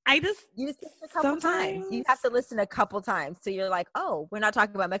 You listen a couple times. You have to listen a couple times. So you're like, oh, we're not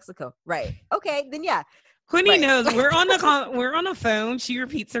talking about Mexico. Right. Okay, then yeah. Quinny knows we're on the phone. She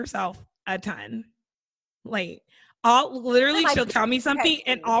repeats herself a ton. Like, she'll tell me something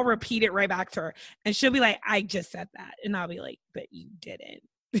and I'll repeat it right back to her. And she'll be like, I just said that. And I'll be like, but you didn't.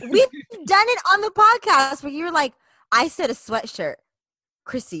 We've done it on the podcast where you're like, I said a sweatshirt.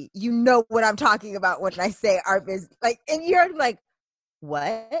 Chrissy, you know what I'm talking about when I say our business. Like, and you're like,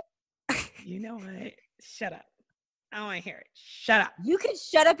 what? You know what? Shut up. I don't want to hear it. Shut up. You can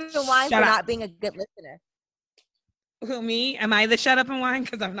shut up and whine for not being a good listener. Who, me? Am I the shut up and whine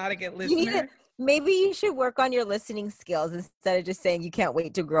because I'm not a good listener? Maybe you should work on your listening skills instead of just saying you can't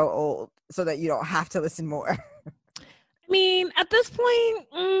wait to grow old so that you don't have to listen more. I mean, at this point,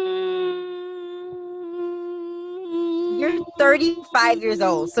 you're 35 years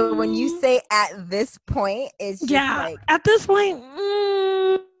old. So when you say at this point, it's just like, at this point,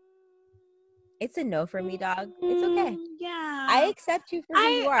 it's a no for me, dog. It's okay. Yeah. I accept you for who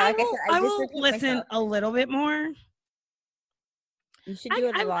you are. Like I will listen a little bit more. You should do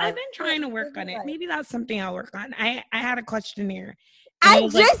it a lot. I've been trying to work on it. Maybe that's something I'll work on. I had a questionnaire. I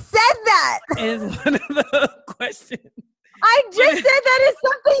just said that. Is one of the questions. I just said that is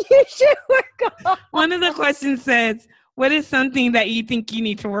something you should work on. One of the questions says, what is something that you think you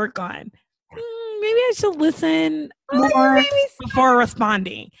need to work on? Maybe I should listen more before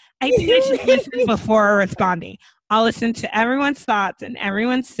responding. I think I should listen before responding. I'll listen to everyone's thoughts and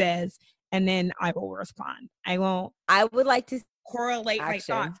everyone says, and then I will respond. I would like to correlate my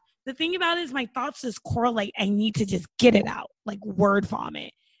thoughts. The thing about it is my thoughts just correlate. I need to just get it out, like word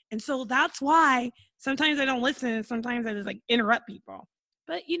vomit. And so that's why sometimes I don't listen. Sometimes I just like interrupt people.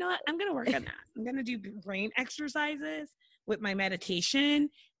 But you know what? I'm going to work on that. I'm going to do brain exercises with my meditation,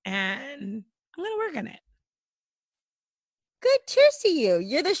 and I'm going to work on it. Good. Cheers to you.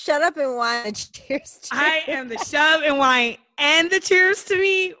 You're the shut up and whine. Cheers to I am the shut up and whine and the cheers to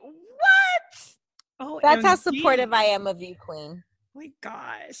me. What? Oh, that's how supportive I am of you, Queen. Oh my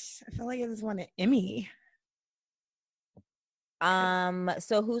gosh. I feel like I just won an Emmy.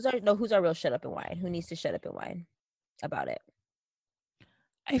 So who's our real shut up and whine? Who needs to shut up and whine about it?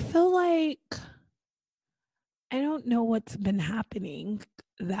 I feel like I don't know what's been happening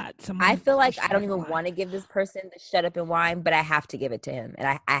that someone. I feel like I don't even want to give this person the shut up and whine, but I have to give it to him, and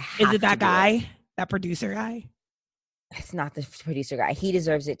I have. Is it that guy, that producer guy? It's not the producer guy. He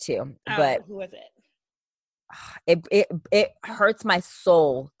deserves it too. Oh, but who is it? It hurts my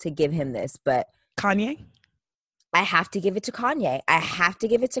soul to give him this, but Kanye. I have to give it to Kanye. I have to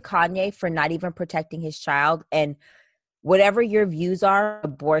give it to Kanye for not even protecting his child. And whatever your views are,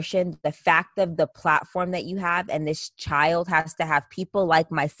 abortion, the fact of the platform that you have, and this child has to have people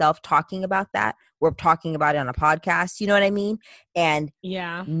like myself talking about that. We're talking about it on a podcast. You know what I mean? And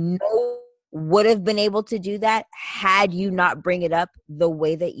yeah, no would have been able to do that had you not bring it up the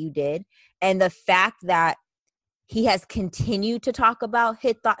way that you did. And the fact that he has continued to talk about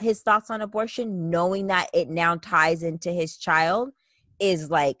his thoughts on abortion, knowing that it now ties into his child, is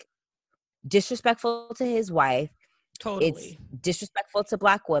like disrespectful to his wife. Totally. It's disrespectful to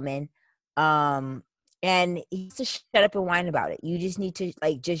Black women. And he needs to shut up and whine about it. You just need to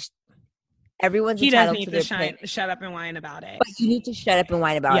everyone's entitled to their opinion. Shut up and whine about it. But you need to shut up and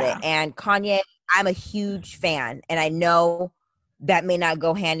whine about it. And Kanye, I'm a huge fan. And I know that may not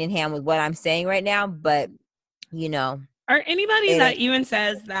go hand in hand with what I'm saying right now, but you know. Or anybody that even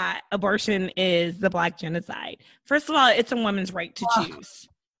says that abortion is the Black genocide. First of all, it's a woman's right to choose.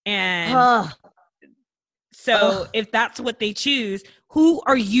 And so if that's what they choose, who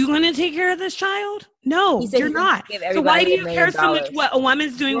are you going to take care of this child? No, you're not. So why do you care so much what a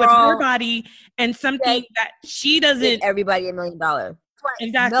woman's doing with her body and something that she doesn't? Give everybody $1 million.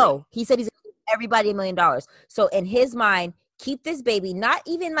 Exactly. No, he said he's going to give everybody $1 million. So in his mind, keep this baby, not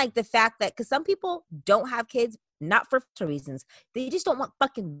even like the fact that, because some people don't have kids, not for reasons. They just don't want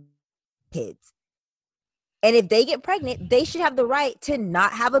fucking kids. And if they get pregnant, they should have the right to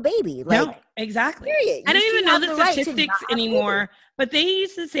not have a baby. Like, no, exactly. Period. I don't even know the statistics anymore, but they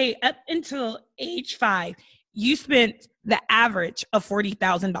used to say up until age 5, you spent the average of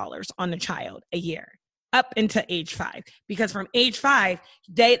 $40,000 on a child a year. Up into age 5, because from age 5,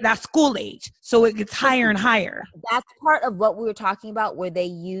 that's school age, so it gets higher and higher. That's part of what we were talking about, where they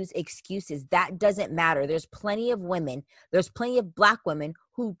use excuses. That doesn't matter. There's plenty of women, there's plenty of Black women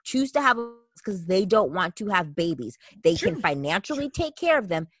who choose to have because they don't want to have babies. They can financially take care of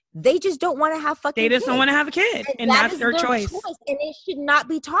them. They just don't want to have fucking. They just don't want to have a kid, and that's their choice. And it should not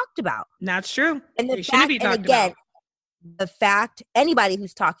be talked about. That's true. And the fact, and again, the fact anybody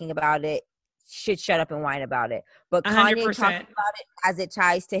who's talking about it should shut up and whine about it. But Kanye 100%. talking about it as it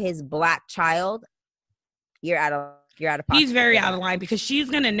ties to his Black child, you're out of pocket. He's very out of line, because she's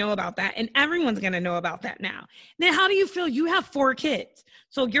going to know about that, and everyone's going to know about that now. Then how do you feel? You have 4 kids.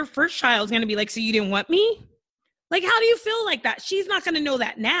 So your first child is going to be like, so you didn't want me? Like, how do you feel like that? She's not going to know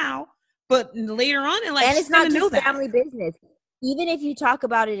that now, but later on in life, and it's not just family business. Even if you talk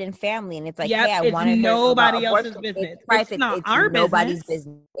about it in family and it's like, hey, I wanted nobody else's business. It's not our nobody's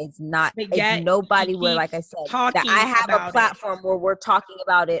business. It's not. It's nobody where, like I said, that I have a platform where we're talking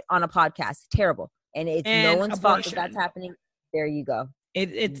about it on a podcast. Terrible. And it's no one's fault that that's happening. There you go.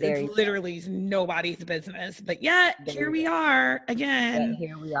 It's literally nobody's business. But yet, here we are again.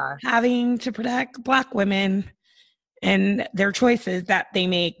 Here we are. Having to protect Black women and their choices that they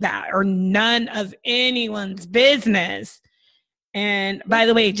make that are none of anyone's business. And by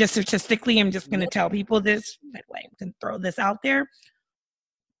the way, just statistically, I'm just going to tell people this. By the way, I'm going to throw this out there.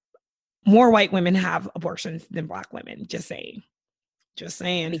 More white women have abortions than Black women. Just saying.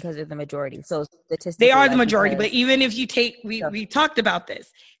 Because they're the majority. So statistically, they are the majority. But even if you take, we talked about this.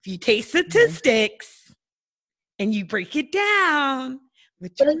 If you take statistics and you break it down,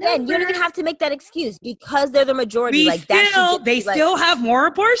 but again, you don't even have to make that excuse because they're the majority. They still have more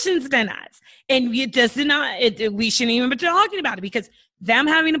abortions than us, and it does not. We shouldn't even be talking about it because them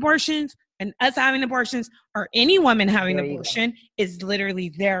having abortions and us having abortions, or any woman having an abortion, is literally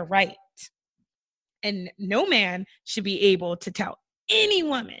their right, and no man should be able to tell any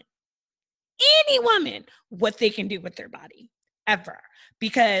woman what they can do with their body ever.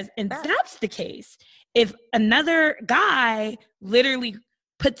 Because, and that's the case, if another guy literally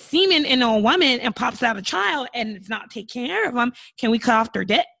puts semen in a woman and pops out a child and it's not taking care of them, can we cut off their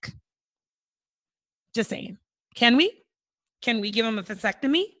dick? Just saying. Can we give them a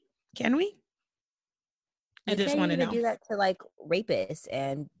vasectomy? Can we? I just want to know. Do that to like rapists,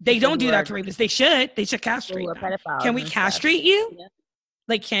 and they don't do that to rapists. They should castrate them. Can we castrate you? Yeah.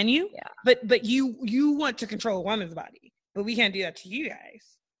 Like, can you? Yeah. But you want to control a woman's body, but we can't do that to you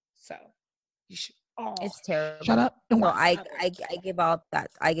guys. So you should. Oh, it's terrible. Shut up. No, I give all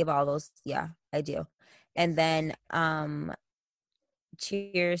that. I give all those. Yeah, I do. And then,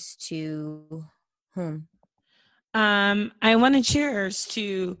 cheers to whom? I want to cheers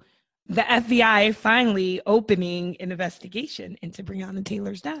to the FBI finally opening an investigation into Breonna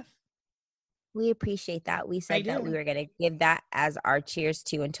Taylor's death. We appreciate that. We said that we were going to give that as our cheers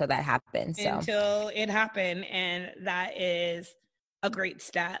to until that happens. Until it happened. And that is a great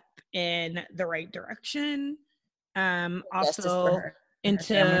step in the right direction. Also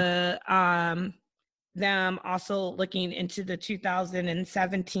into them also looking into the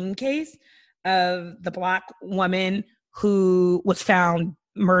 2017 case of the Black woman who was found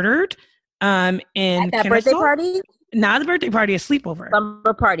murdered in at that birthday party. Not the birthday party, a sleepover.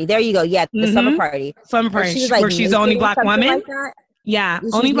 Summer party. There you go. Yeah, the summer party. Summer party where she's the only Black woman. Like yeah,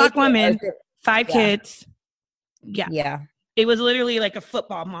 only Black woman, 5 kids. Yeah. Yeah. It was literally like a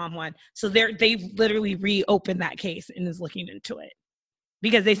football mom one. So they've literally reopened that case and is looking into it.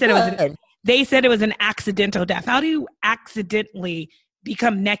 Because they said it was an accidental death. How do you accidentally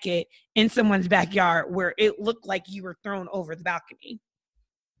become naked in someone's backyard where it looked like you were thrown over the balcony?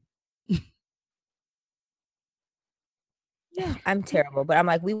 Yeah, I'm terrible, but I'm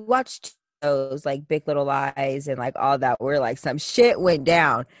like, we watched those like Big Little Lies and like all that. We're like, some shit went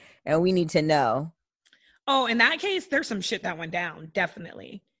down and we need to know. Oh, in that case, there's some shit that went down.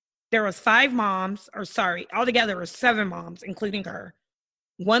 Definitely. There was 5 moms, altogether there was 7 moms, including her.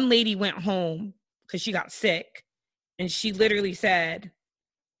 One lady went home because she got sick. And she literally said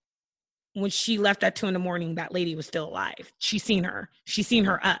when she left at 2 a.m, that lady was still alive. She seen her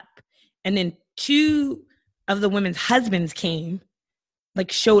up. And then 2 of the women's husbands came,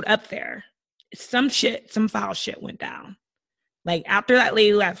 like showed up there. Some foul shit went down. Like after that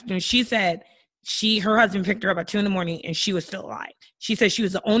lady left, and she said her husband picked her up at 2 a.m. and she was still alive. She said she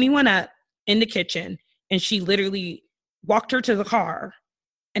was the only one up in the kitchen, and she literally walked her to the car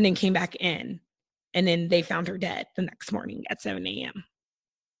and then came back in. And then they found her dead the next morning at 7 a.m.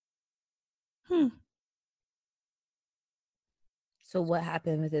 So what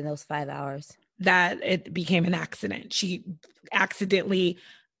happened within those 5 hours? That it became an accident. She accidentally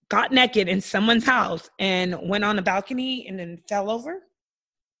got naked in someone's house and went on a balcony and then fell over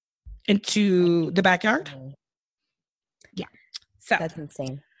into the backyard. Yeah. So that's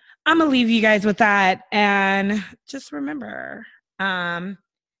insane. I'm going to leave you guys with that. And just remember,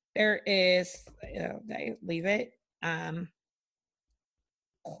 there is, I leave it,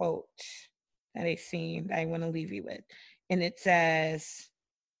 quote that I seen that I want to leave you with. And it says,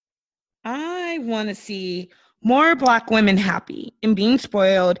 I want to see more Black women happy and being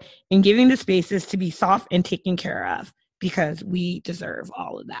spoiled and giving the spaces to be soft and taken care of because we deserve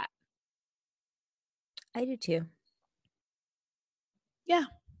all of that. I do too. Yeah.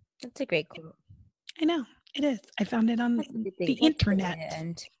 That's a great quote. I know. It is. I found it on the internet.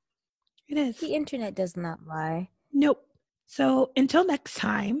 It is. The internet does not lie. Nope. So until next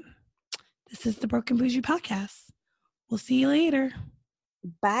time, this is the Broken Bougie Podcast. We'll see you later.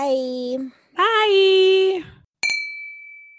 Bye. Bye.